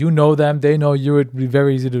 because you know them, they know you. It'd be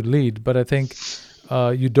very easy to lead, but I think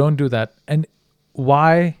you don't do that. And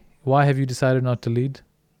why? Why have you decided not to lead?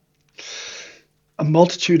 A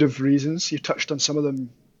multitude of reasons. You touched on some of them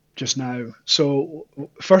just now. So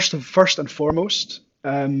first and foremost,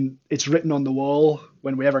 it's written on the wall.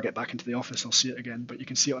 When we ever get back into the office, I'll see it again, but you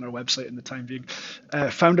can see it on our website in the time being.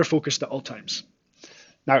 Founder focused at all times.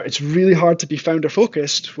 Now, it's really hard to be founder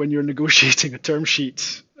focused when you're negotiating a term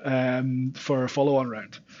sheet for a follow on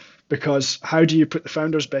round, because how do you put the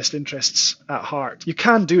founder's best interests at heart? You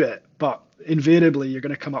can do it, but invariably you're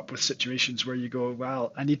going to come up with situations where you go,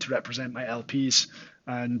 well, I need to represent my LPs,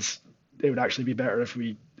 and it would actually be better if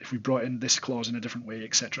we brought in this clause in a different way,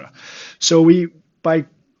 etc. So we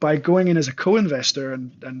by going in as a co-investor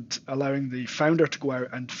and allowing the founder to go out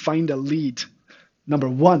and find a lead, number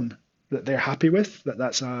one, that they're happy with,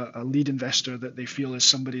 that's a lead investor that they feel is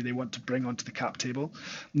somebody they want to bring onto the cap table.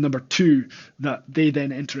 Number two, that they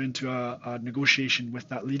then enter into a negotiation with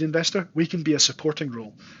that lead investor. We can be a supporting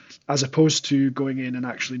role as opposed to going in and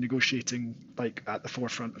actually negotiating like at the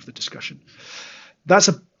forefront of the discussion. That's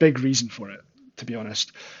a big reason for it, to be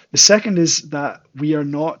honest. The second is that we are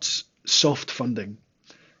not soft funding.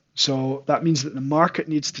 So that means that the market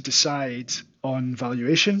needs to decide on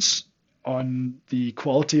valuations, on the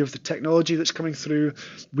quality of the technology that's coming through.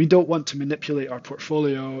 We don't want to manipulate our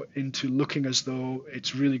portfolio into looking as though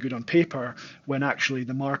it's really good on paper when actually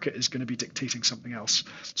the market is going to be dictating something else.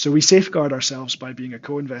 So we safeguard ourselves by being a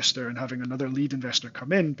co-investor and having another lead investor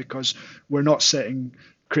come in, because we're not setting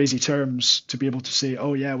crazy terms to be able to say,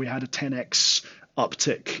 oh yeah, we had a 10x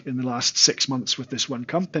uptick in the last 6 months with this one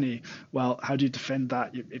company. Well, how do you defend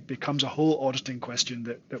that? It becomes a whole auditing question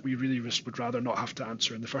that we really would rather not have to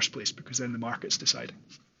answer in the first place, because then the market's deciding.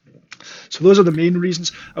 So those are the main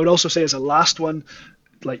reasons. I would also say as a last one,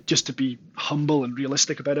 like just to be humble and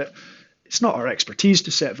realistic about it, it's not our expertise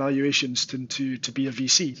to set valuations to be a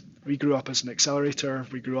VC. We grew up as an accelerator.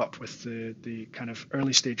 We grew up with the kind of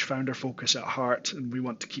early stage founder focus at heart, and we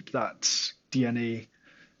want to keep that DNA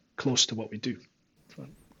close to what we do.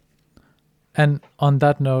 And on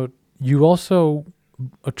that note, you also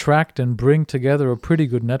attract and bring together a pretty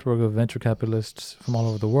good network of venture capitalists from all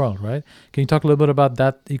over the world, right? Can you talk a little bit about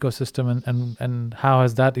that ecosystem and how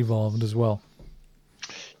has that evolved as well?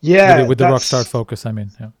 Yeah, with the Rockstart focus, I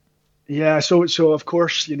mean, yeah. Yeah, so of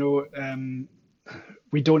course, we're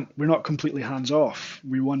not completely hands off.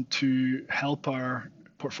 We want to help our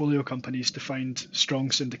portfolio companies to find strong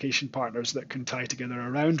syndication partners that can tie together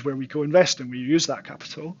around where we co-invest, and we use that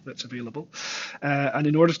capital that's available. And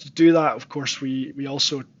in order to do that, of course, we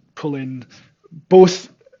also pull in both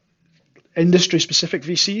industry specific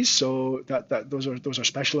VCs, so that those are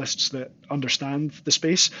specialists that understand the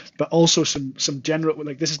space, but also some general,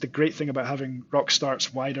 like, this is the great thing about having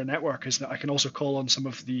Rockstart's wider network, is that I can also call on some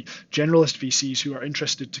of the generalist VCs who are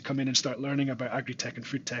interested to come in and start learning about agri-tech and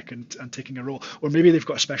food tech and taking a role, or maybe they've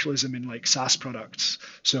got a specialism in like SaaS products,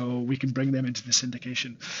 so we can bring them into the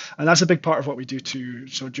syndication. And that's a big part of what we do too.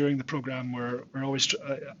 So during the program, we're always,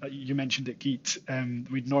 you mentioned it, Geet,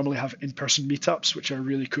 we'd normally have in-person meetups, which are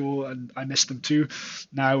really cool, and I miss them too.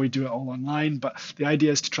 Now we do it all online, but the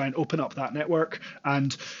idea is to try and open up that network.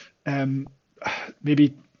 And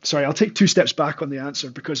sorry, I'll take 2 steps back on the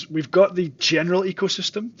answer, because we've got the general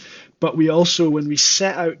ecosystem, but we also, when we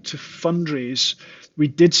set out to fundraise, we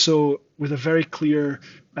did so with a very clear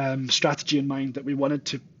strategy in mind, that we wanted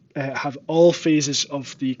to have all phases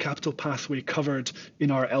of the capital pathway covered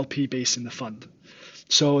in our LP base in the fund.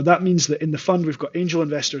 So that means that in the fund, we've got angel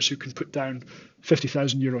investors who can put down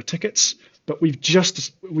 €50,000 tickets, but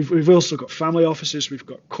we've also got family offices, we've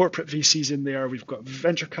got corporate VCs in there, we've got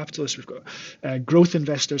venture capitalists, we've got growth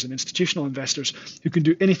investors and institutional investors who can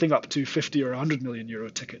do anything up to 50 or €100 million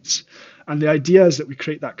tickets. And the idea is that we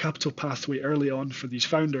create that capital pathway early on for these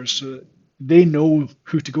founders, so that they know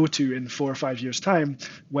who to go to in 4 or 5 years' time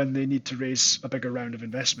when they need to raise a bigger round of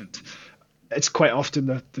investment. It's quite often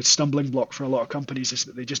the stumbling block for a lot of companies is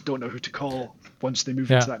that they just don't know who to call once they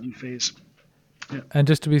move into that new phase. Yeah. And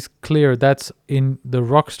just to be clear, that's in the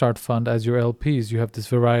Rockstart fund as your LPs. You have this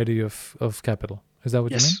variety of capital. Is that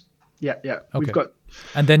what you mean? Yeah. Okay. We've got,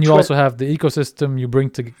 and then you also have the ecosystem. You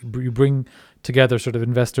bring together sort of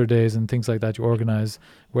investor days and things like that. You organize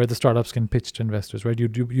where the startups can pitch to investors, right? You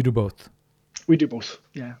do both. We do both.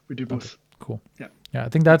 Yeah, we do both. Okay, cool. Yeah. I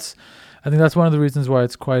think that's one of the reasons why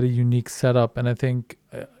it's quite a unique setup. And I think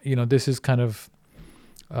this is kind of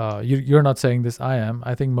you're not saying this, I am.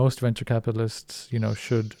 I think most venture capitalists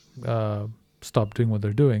should stop doing what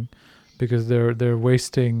they're doing, because they're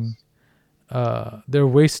wasting a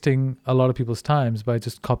lot of people's times by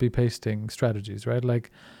just copy pasting strategies, right? Like,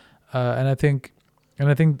 and I think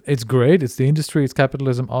it's great. It's the industry. It's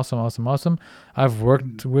capitalism. Awesome. I've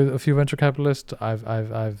worked with a few venture capitalists. I've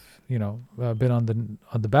been on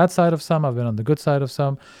the bad side of some. I've been on the good side of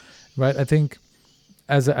some, right? I think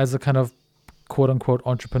as a kind of quote unquote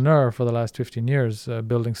entrepreneur for the last 15 years,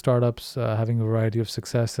 building startups, having a variety of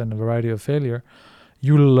success and a variety of failure,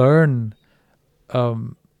 you learn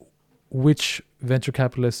which venture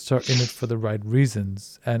capitalists are in it for the right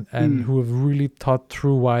reasons and who have really thought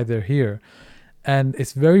through why they're here. And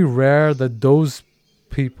it's very rare that those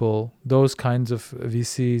people, those kinds of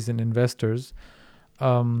VCs and investors,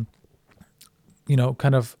 kind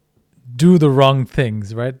of do the wrong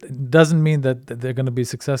things, right? It doesn't mean that they're going to be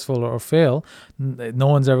successful or fail. No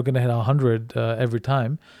one's ever going to hit 100 every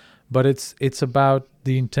time. but it's about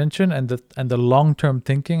the intention and the long-term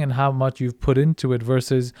thinking and how much you've put into it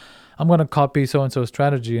versus I'm going to copy so and so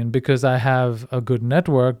strategy, and because I have a good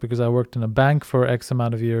network, because I worked in a bank for X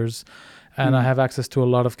amount of years and I Mm. have access to a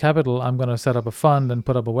lot of capital, I'm going to set up a fund and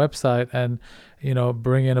put up a website and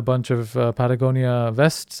bring in a bunch of Patagonia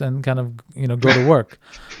vests and kind of go to work.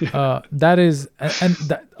 Yeah. That is, and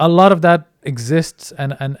that, a lot of that exists,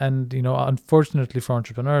 and unfortunately for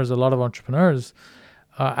entrepreneurs, a lot of entrepreneurs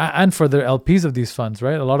and for the LPs of these funds,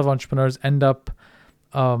 right? A lot of entrepreneurs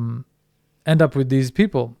um, end up with these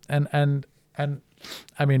people, and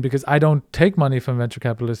I mean, because I don't take money from venture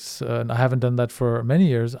capitalists, and I haven't done that for many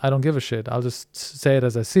years. I don't give a shit. I'll just say it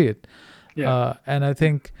as I see it. Yeah. And I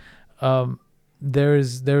think um, there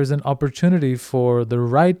is an opportunity for the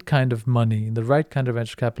right kind of money, the right kind of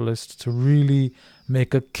venture capitalists to really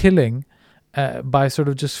make a killing by sort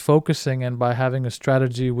of just focusing and by having a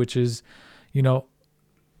strategy which is, you know,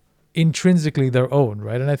 intrinsically their own,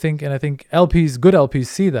 right? And I think LPs, good LPs,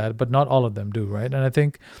 see that, but not all of them do, right? And I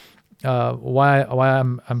think why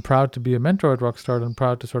I'm proud to be a mentor at Rockstar and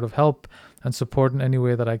proud to sort of help and support in any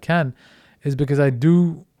way that I can, is because I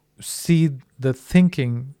do see the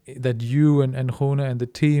thinking that you and Huna and the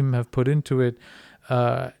team have put into it,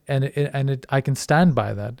 and I can stand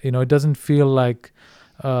by that. It doesn't feel like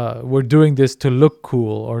we're doing this to look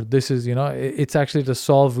cool, or this is it's actually to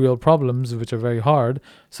solve real problems which are very hard,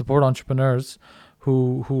 support entrepreneurs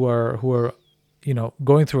who are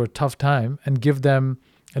going through a tough time, and give them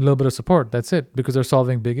a little bit of support. That's it, because they're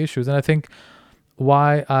solving big issues. And I think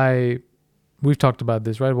why I we've talked about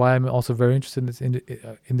this, right? Why I'm also very interested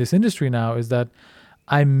in this industry now is that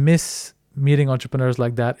I miss meeting entrepreneurs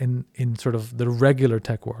like that in sort of the regular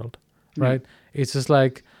tech world, Mm. right? It's just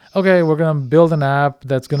like, okay, we're gonna build an app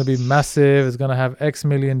that's gonna be massive. It's gonna have X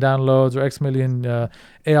million downloads or X million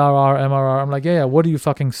ARR, MRR. I'm like, yeah. What are you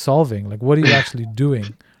fucking solving? Like, what are you actually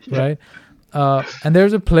doing, Yeah. right? And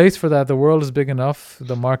there's a place for that. The world is big enough.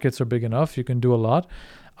 The markets are big enough. You can do a lot.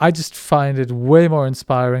 I just find it way more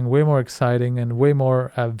inspiring, way more exciting, and way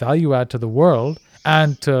more value add to the world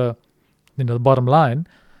and to the bottom line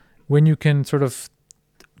when you can sort of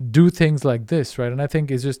do things like this, right? And I think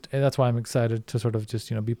it's just that's why I'm excited to sort of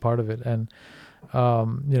just be part of it. And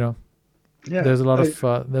um, you know, Yeah. there's a lot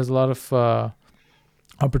of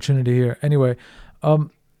opportunity here. Anyway,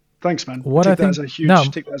 um, Thanks, man. what I think now.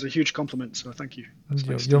 Take that as a huge compliment. So thank you. That's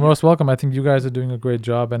nice to You're hear. most welcome. I think you guys are doing a great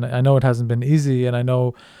job, and I know it hasn't been easy, and I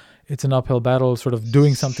know it's an uphill battle, sort of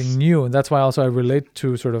doing something new, and that's why also I relate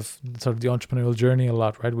to sort of the entrepreneurial journey a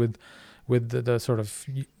lot, right? With the sort of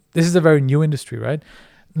this is a very new industry, right?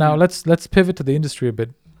 Now Yeah. let's pivot to the industry a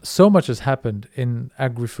bit. So much has happened in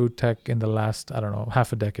agri-food tech in the last, I don't know,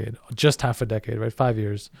 half a decade, just half a decade, right? 5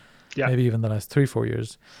 years, Yeah. maybe even the last 3 4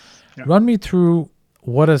 years. Yeah. Run me through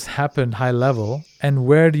what has happened high level, and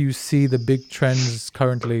where do you see the big trends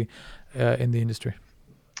currently in the industry?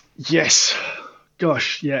 Yes.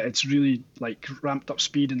 Gosh, yeah, it's really like ramped up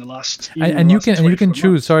speed in the last, even And, in the and you last can and you can 24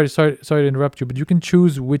 choose. months. Sorry to interrupt you, but you can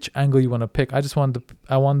choose which angle you want to pick. I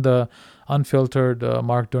want the unfiltered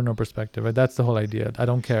Mark Durno perspective. Right? That's the whole idea. I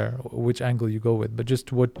don't care which angle you go with, but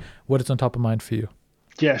just what is on top of mind for you.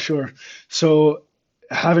 Yeah, sure. So,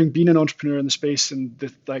 having been an entrepreneur in the space, and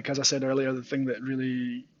like as I said earlier, the thing that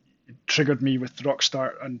really triggered me with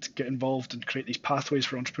Rockstar and get involved and create these pathways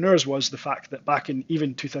for entrepreneurs was the fact that back in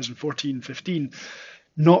even 2014, 15,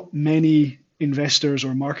 not many investors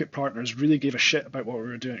or market partners really gave a shit about what we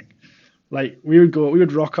were doing. Like we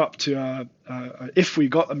would rock up to if we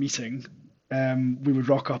got a meeting, we would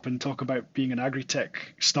rock up and talk about being an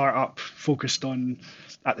agri-tech startup focused on,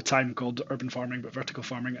 at the time called urban farming, but vertical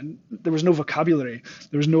farming. And there was no vocabulary.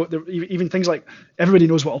 There was no, even things like everybody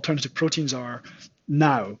knows what alternative proteins are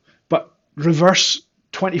now, but reverse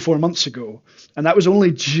 24 months ago, and that was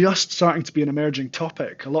only just starting to be an emerging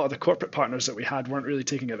topic. A lot of the corporate partners that we had weren't really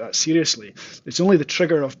taking it that seriously. It's only the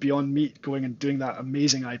trigger of Beyond Meat going and doing that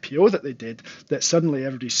amazing IPO that they did that suddenly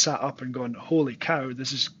everybody sat up and gone, holy cow,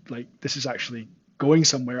 this is actually going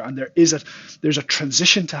somewhere, and there's a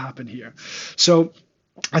transition to happen here. So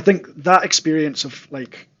I think that experience of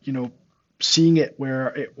seeing it where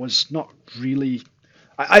it was not really,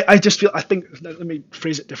 I just feel, I think, let me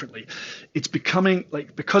phrase it differently. It's becoming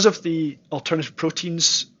like, because of the alternative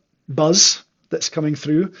proteins buzz that's coming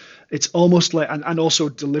through, it's almost like, and also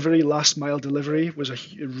delivery, last mile delivery was a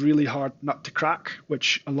really hard nut to crack,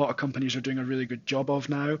 which a lot of companies are doing a really good job of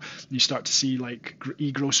now. You start to see like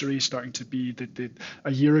e-grocery starting to be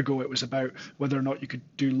a year ago it was about whether or not you could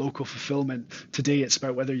do local fulfillment. Today it's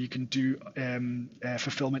about whether you can do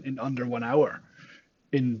fulfillment in under 1 hour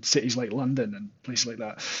in cities like London and places like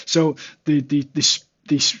that. So the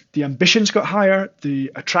the ambitions got higher,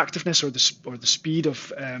 the attractiveness or the speed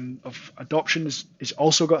of adoption is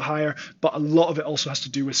also got higher. But a lot of it also has to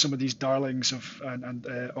do with some of these darlings of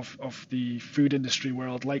the food industry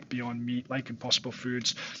world, like Beyond Meat, like Impossible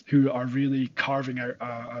Foods, who are really carving out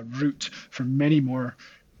a route for many more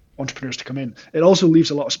entrepreneurs to come in. It also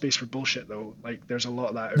leaves a lot of space for bullshit, though. Like there's a lot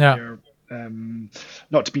of that out Yeah. there.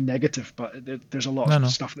 Not to be negative, but there's a lot No, of no.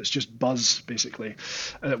 stuff that's just buzz, basically,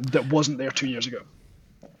 that wasn't there 2 years ago.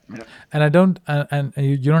 Yeah. And I don't, and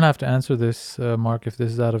you don't have to answer this, Mark, if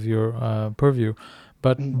this is out of your purview.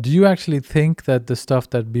 But Mm. do you actually think that the stuff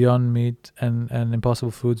that Beyond Meat and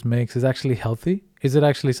Impossible Foods makes is actually healthy? Is it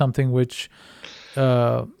actually something which,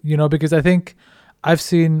 because I think I've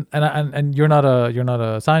seen, and you're not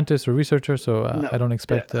a scientist or researcher, so I No. don't Yeah.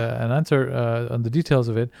 expect an answer on the details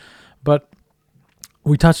of it. But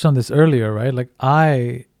we touched on this earlier, right? Like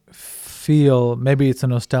I feel maybe it's a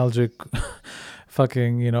nostalgic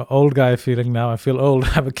fucking old guy feeling now. I feel old.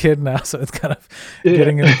 I have a kid now, so it's kind of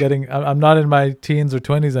Yeah. getting. I'm not in my teens or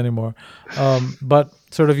 20s anymore, but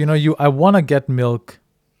sort of I want to get milk,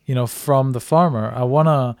 from the farmer. I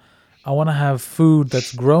wanna have food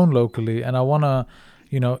that's grown locally, and I wanna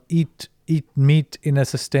eat meat in a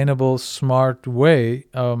sustainable, smart way.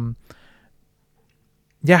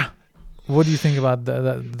 Yeah. What do you think about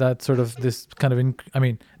that sort of this kind of? I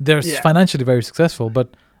mean, they're Yeah. financially very successful, but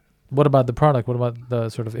what about the product? What about the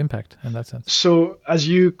sort of impact in that sense? So, as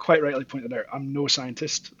you quite rightly pointed out, I'm no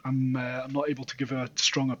scientist. I'm not able to give a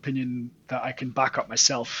strong opinion that I can back up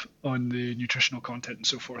myself on the nutritional content and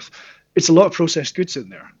so forth. It's a lot of processed goods in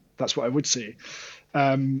there. That's what I would say.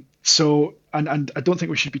 And I don't think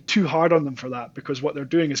we should be too hard on them for that, because what they're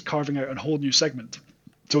doing is carving out a whole new segment.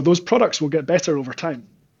 So those products will get better over time.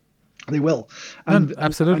 They will, No, and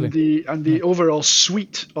absolutely. Yeah. the overall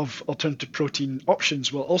suite of alternative protein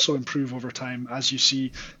options will also improve over time, as you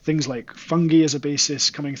see things like fungi as a basis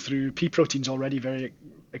coming through. Pea protein's already very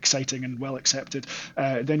exciting and well accepted.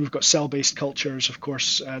 Then we've got cell-based cultures, of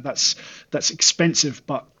course. That's expensive,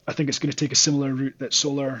 but I think it's going to take a similar route that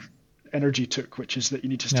solar energy took, which is that you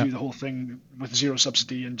need to Yeah. do the whole thing with zero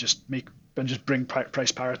subsidy and just bring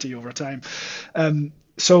price parity over time.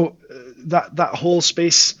 That whole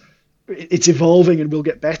space, it's evolving and will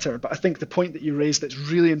get better. But I think the point that you raised that's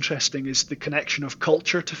really interesting is the connection of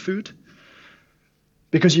culture to food.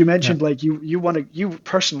 Because you Yeah. mentioned, like, you want to, you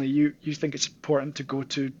personally, you think it's important to go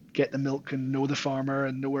to get the milk and know the farmer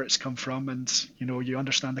and know where it's come from, and you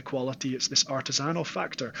understand the quality. It's this artisanal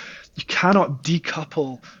factor. You cannot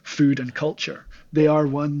decouple food and culture. They are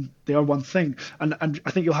one thing. And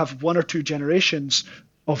I think you'll have one or two generations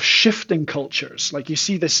of shifting cultures. Like you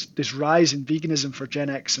see this rise in veganism for Gen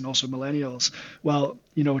X and also millennials. Well,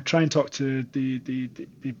 try and talk to the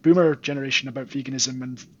boomer generation about veganism,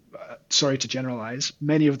 and sorry to generalize,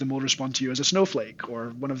 many of them will respond to you as a snowflake or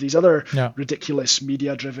one of these other Yeah. ridiculous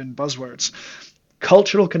media-driven buzzwords.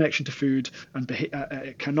 Cultural connection to food and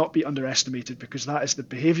it cannot be underestimated, because that is the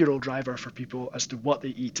behavioral driver for people as to what they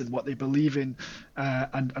eat and what they believe in,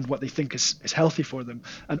 and what they think is healthy for them.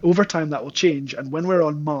 And over time that will change. And when we're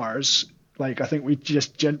on Mars, like I think we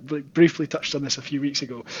just briefly touched on this a few weeks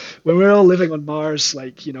ago, when we're all living on Mars,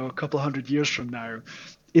 like a couple of 100 years from now,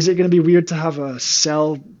 is it going to be weird to have a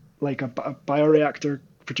cell, like a bioreactor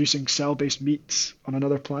producing cell-based meat on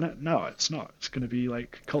another planet? No, it's not. It's going to be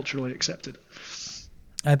like culturally accepted.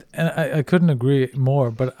 And I couldn't agree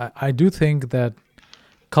more, but I do think that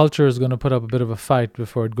culture is going to put up a bit of a fight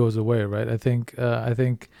before it goes away, right? I think Yeah.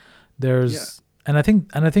 there's, and I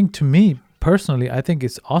think to me personally, I think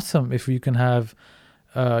it's awesome if you can have,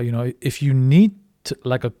 if you need to,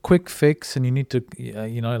 like a quick fix and you need to,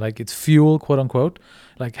 like it's fuel, quote unquote,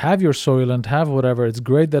 like have your Soylent, have whatever. It's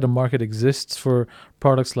great that a market exists for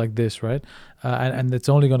products like this, right? And it's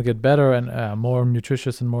only going to get better and more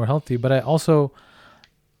nutritious and more healthy. But I also,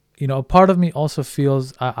 a part of me also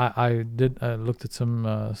feels I looked at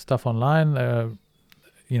some stuff online,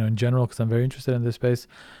 in general, because I'm very interested in this space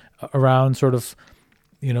around sort of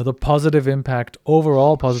the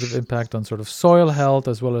overall positive impact on sort of soil health,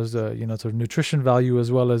 as well as sort of nutrition value,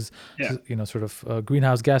 as well as Yeah. sort of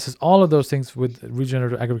greenhouse gases, all of those things with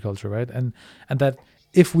regenerative agriculture, right? And that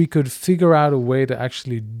if we could figure out a way to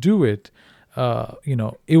actually do it,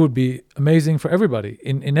 it would be amazing for everybody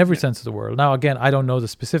in every Yeah. sense of the word. Now, again, I don't know the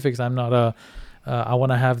specifics. I'm not a. I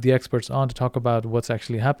want to have the experts on to talk about what's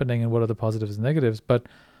actually happening and what are the positives and negatives. But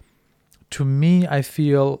to me, I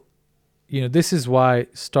feel, this is why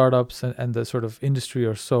startups and the sort of industry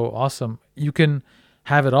are so awesome. You can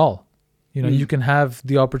have it all. You Mm. can have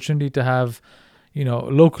the opportunity to have,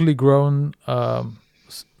 locally grown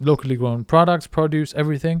products, produce,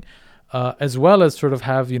 everything. as well as sort of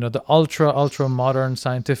have the ultra modern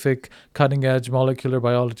scientific cutting edge molecular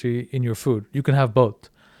biology in your food. You can have both,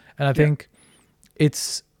 and I Yeah. think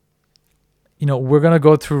it's we're gonna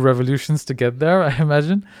go through revolutions to get there, I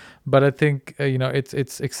imagine. But I think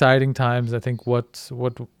it's exciting times. I think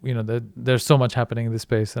there's so much happening in this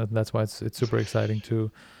space, and that's why it's super exciting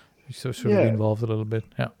to sort of be Yeah. involved a little bit.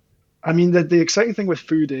 Yeah, I mean, the exciting thing with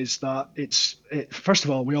food is that first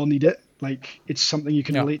of all, we all need it. Like, it's something you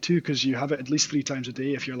can yeah, relate to because you have it at least 3 times a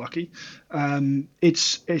day if you're lucky.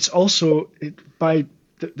 It's also by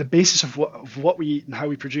the basis of what we eat and how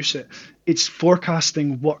we produce it. It's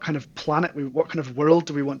forecasting what kind of world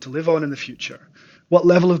do we want to live on in the future. What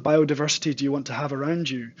level of biodiversity do you want to have around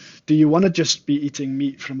you? Do you want to just be eating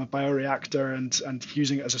meat from a bioreactor and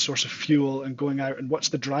using it as a source of fuel and going out? And what's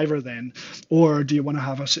the driver then? Or do you want to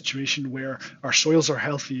have a situation where our soils are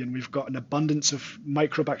healthy and we've got an abundance of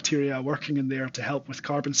microbacteria working in there to help with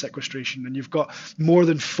carbon sequestration? And you've got more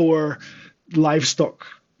than 4 livestock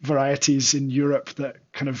varieties in Europe that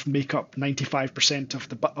kind of make up 95% of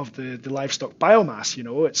the livestock biomass.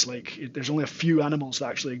 It's like there's only a few animals that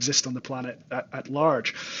actually exist on the planet at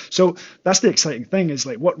large. So that's the exciting thing, is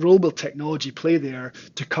like, what role will technology play there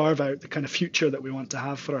to carve out the kind of future that we want to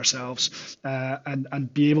have for ourselves,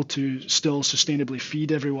 and be able to still sustainably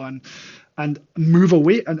feed everyone and move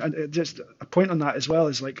away. And just a point on that as well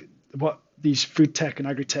is like, what these food tech and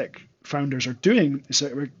agri-tech founders are doing is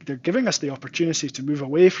that they're giving us the opportunity to move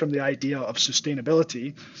away from the idea of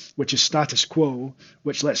sustainability, which is status quo,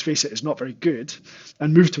 which, let's face it, is not very good,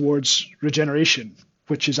 and move towards regeneration,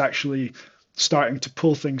 which is actually starting to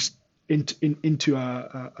pull things into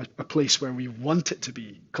a place where we want it to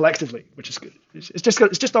be collectively, which is good. It's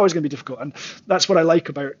just always going to be difficult, and that's what I like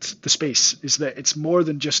about the space, is that it's more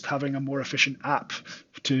than just having a more efficient app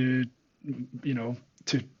to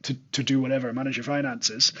to do whatever, manage your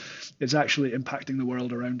finances. It's actually impacting the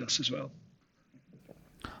world around us as well.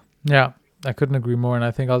 yeah. I couldn't agree more. And I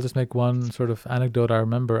think I'll just make one sort of anecdote I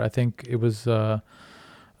remember. I think it was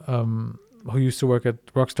who used to work at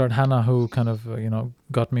Rockstar, Hannah, who kind of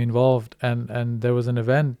got me involved. And there was an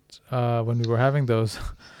event when we were having those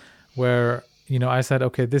where I said,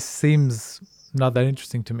 okay, this seems not that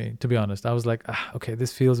interesting to me, to be honest. I was like, okay,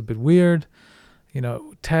 this feels a bit weird.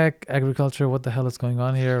 Tech, agriculture, what the hell is going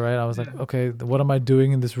on here, right? I was like, Yeah. okay, what am I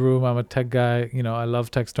doing in this room? I'm a tech guy. I love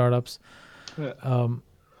tech startups. Yeah.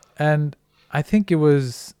 And I think it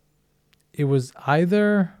was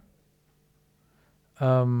either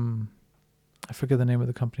I forget the name of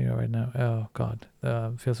the company right now. Oh God,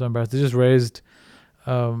 I feel so embarrassed. They just raised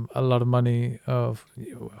a lot of money. Of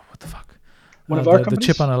what the fuck? One of our The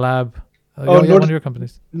chip companies. on a lab. Oh, Yeah, one of your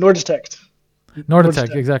companies. Norditect. Norditech,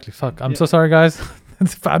 Norditect. exactly. Fuck. I'm Yeah. so sorry, guys. The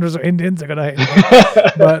founders are Indians. They're gonna hate me.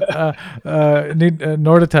 But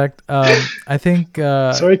Norditech. I think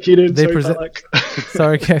Sorry, Keenan. they Sorry, present. Palak.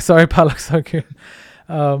 Sorry, sorry, Palak. Sorry.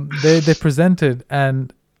 They presented,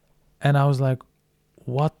 and I was like,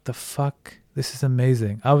 what the fuck? This is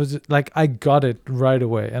amazing. I was like, I got it right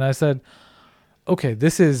away, and I said, okay,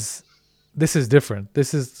 this is different.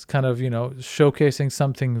 This is kind of showcasing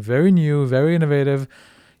something very new, very innovative.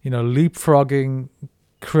 Leapfrogging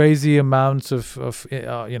crazy amounts of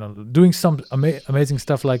doing some amazing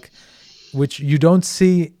stuff, like which you don't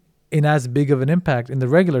see in as big of an impact in the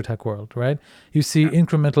regular tech world, right? You see Yeah.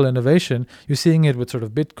 incremental innovation. You're seeing it with sort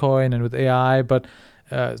of Bitcoin and with AI, but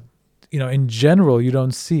in general, you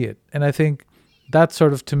don't see it. And I think that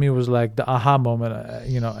sort of to me was like the aha moment,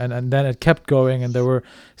 and then it kept going, and there were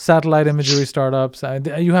satellite imagery startups.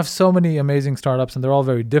 You have so many amazing startups, and they're all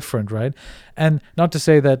very different, right? And not to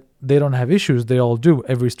say that they don't have issues, they all do.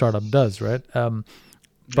 Every startup does, right? Yeah.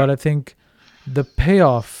 But I think the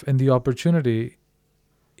payoff and the opportunity,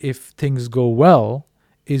 if things go well,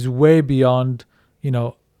 is way beyond,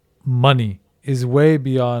 money, is way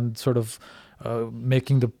beyond sort of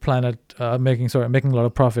making the planet, making a lot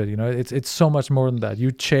of profit. It's so much more than that.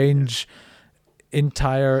 You change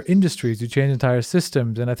entire industries, you change entire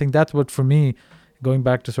systems, and I think that's what, for me, going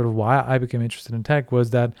back to sort of why I became interested in tech,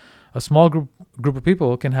 was that a small group of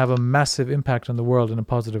people can have a massive impact on the world in a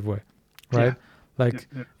positive way, right? Yeah. Like,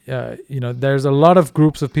 Yeah. there's a lot of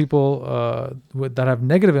groups of people that have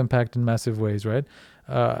negative impact in massive ways, right?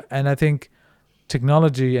 And I think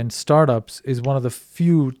technology and startups is one of the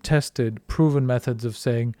few tested, proven methods of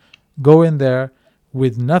saying, go in there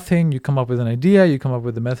with nothing, you come up with an idea, you come up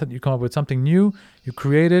with a method, you come up with something new, you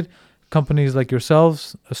create it. Companies like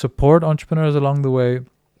yourselves support entrepreneurs along the way.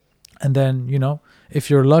 And then, if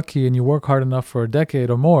you're lucky and you work hard enough for a decade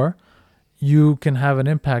or more, you can have an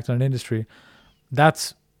impact on an industry.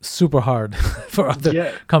 That's super hard for other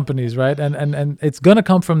Yeah, companies, right? And it's gonna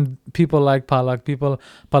come from people like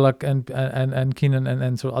Palak and Keenan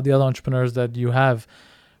and so all the other entrepreneurs that you have,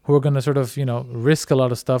 who are gonna sort of risk a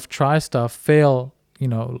lot of stuff, try stuff, fail,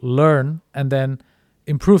 learn, and then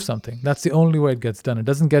improve something. That's the only way it gets done. It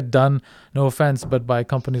doesn't get done, no offense, but by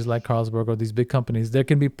companies like Carlsberg or these big companies. They'll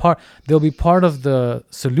be part of the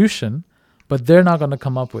solution, but they're not going to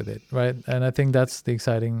come up with it, right? And I think that's the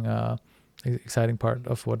exciting part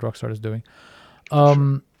of what Rockstar is doing.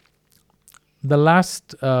 sure. The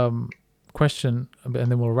last question, and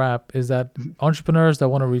then we'll wrap, is that Mhm. entrepreneurs that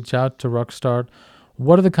want to reach out to Rockstar,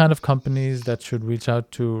 what are the kind of companies that should reach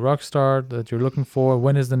out to Rockstar that you're looking for?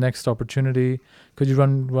 When is the next opportunity? Could you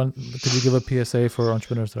Could you give a PSA for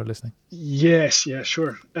entrepreneurs that are listening? Yes, yeah,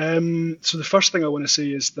 sure. So the first thing I want to say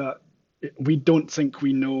is that we don't think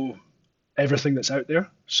we know everything that's out there.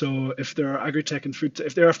 So if there are agri-tech and food,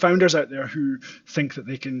 if there are founders out there who think that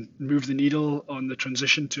they can move the needle on the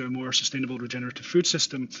transition to a more sustainable regenerative food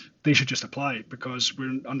system, they should just apply, because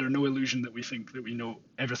we're under no illusion that we think that we know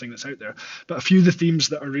everything that's out there. But a few of the themes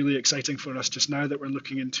that are really exciting for us just now that we're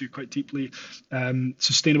looking into quite deeply,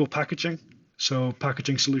 sustainable packaging. So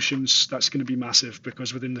packaging solutions, that's going to be massive,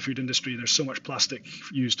 because within the food industry, there's so much plastic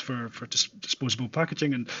used for disposable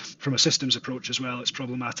packaging, and from a systems approach as well, it's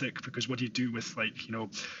problematic, because what do you do with, like,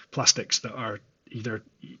 plastics that are either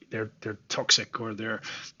they're toxic, or they're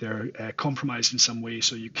compromised in some way,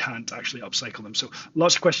 so you can't actually upcycle them. So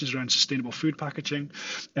lots of questions around sustainable food packaging.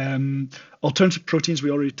 Alternative proteins,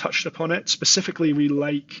 we already touched upon it. Specifically, we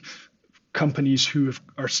like companies who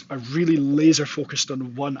are really laser focused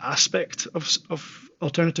on one aspect of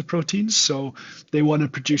alternative proteins. So they want to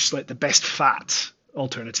produce like the best fat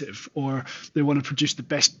alternative, or they want to produce the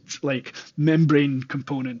best like membrane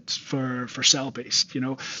component for cell based.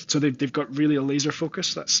 So they've got really a laser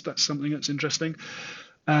focus. That's something that's interesting.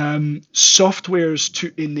 Softwares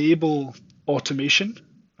to enable automation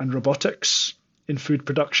and robotics in food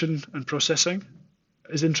production and processing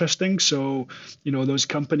is interesting. So, those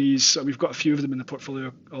companies, we've got a few of them in the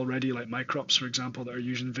portfolio already, like Microps, for example, that are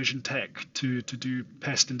using vision tech to do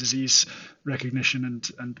pest and disease recognition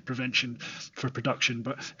and prevention for production.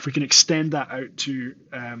 But if we can extend that out to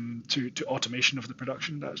automation of the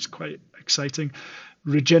production, that's quite exciting.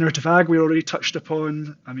 Regenerative ag, we already touched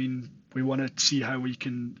upon. I mean, we want to see how we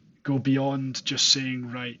can go beyond just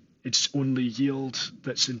saying, right, it's only yield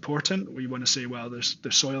that's important. We want to say, well,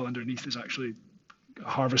 the soil underneath is actually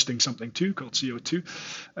harvesting something too, called CO2.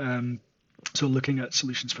 So looking at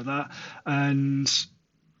solutions for that. And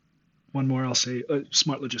one more I'll say,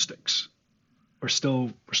 smart logistics. We're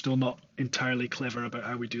still not entirely clever about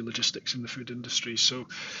how we do logistics in the food industry. So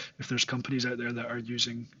if there's companies out there that are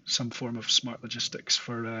using some form of smart logistics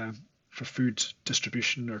for food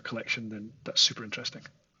distribution or collection, then that's super interesting.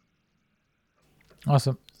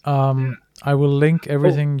 Awesome. Yeah. I will link Oh,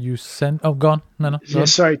 everything you sent. Oh, go on. No, go yeah, on.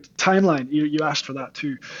 sorry. Timeline. You asked for that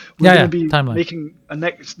too. We're Yeah, going to yeah. be Timeline. making a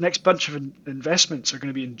next bunch of investments are going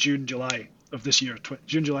to be in June, July of this year,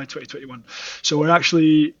 June, July 2021. So we're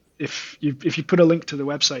actually, if you put a link to the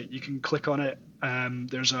website, you can click on it.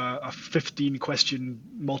 There's a 15 question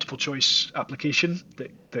multiple choice application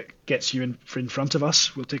that gets you in front of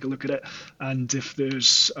us. We'll take a look at it, and if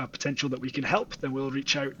there's a potential that we can help, then we'll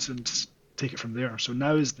reach out and take it from there. So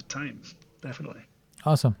now is the time, definitely.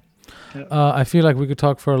 Awesome. Yeah. I feel like we could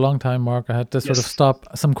talk for a long time, Mark. I had to sort of Yes. stop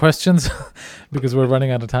some questions because we're running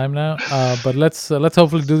out of time now. But let's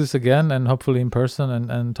hopefully do this again, and hopefully in person,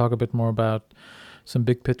 and talk a bit more about some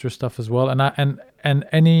big picture stuff as well. And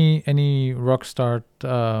any Rockstar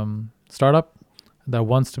startup that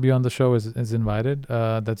wants to be on the show is invited.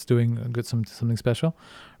 That's doing something special.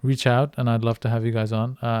 Reach out, and I'd love to have you guys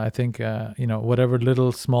on. I think whatever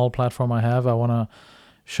little small platform I have, I want to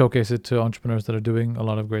showcase it to entrepreneurs that are doing a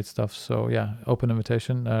lot of great stuff. So yeah, open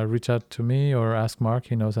invitation. Reach out to me or ask Mark.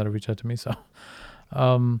 He knows how to reach out to me. So,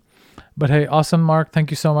 but hey, awesome, Mark. Thank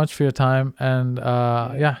you so much for your time, and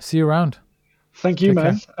Yeah. yeah, see you around. Thank you, Take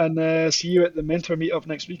care. man, and see you at the mentor meetup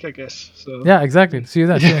next week, I guess. So, Yeah, exactly. See you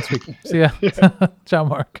then. See you yeah, next week. See ya. yeah. Ciao,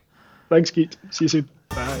 Mark. Thanks, Keith. See you soon.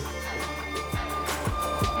 Bye.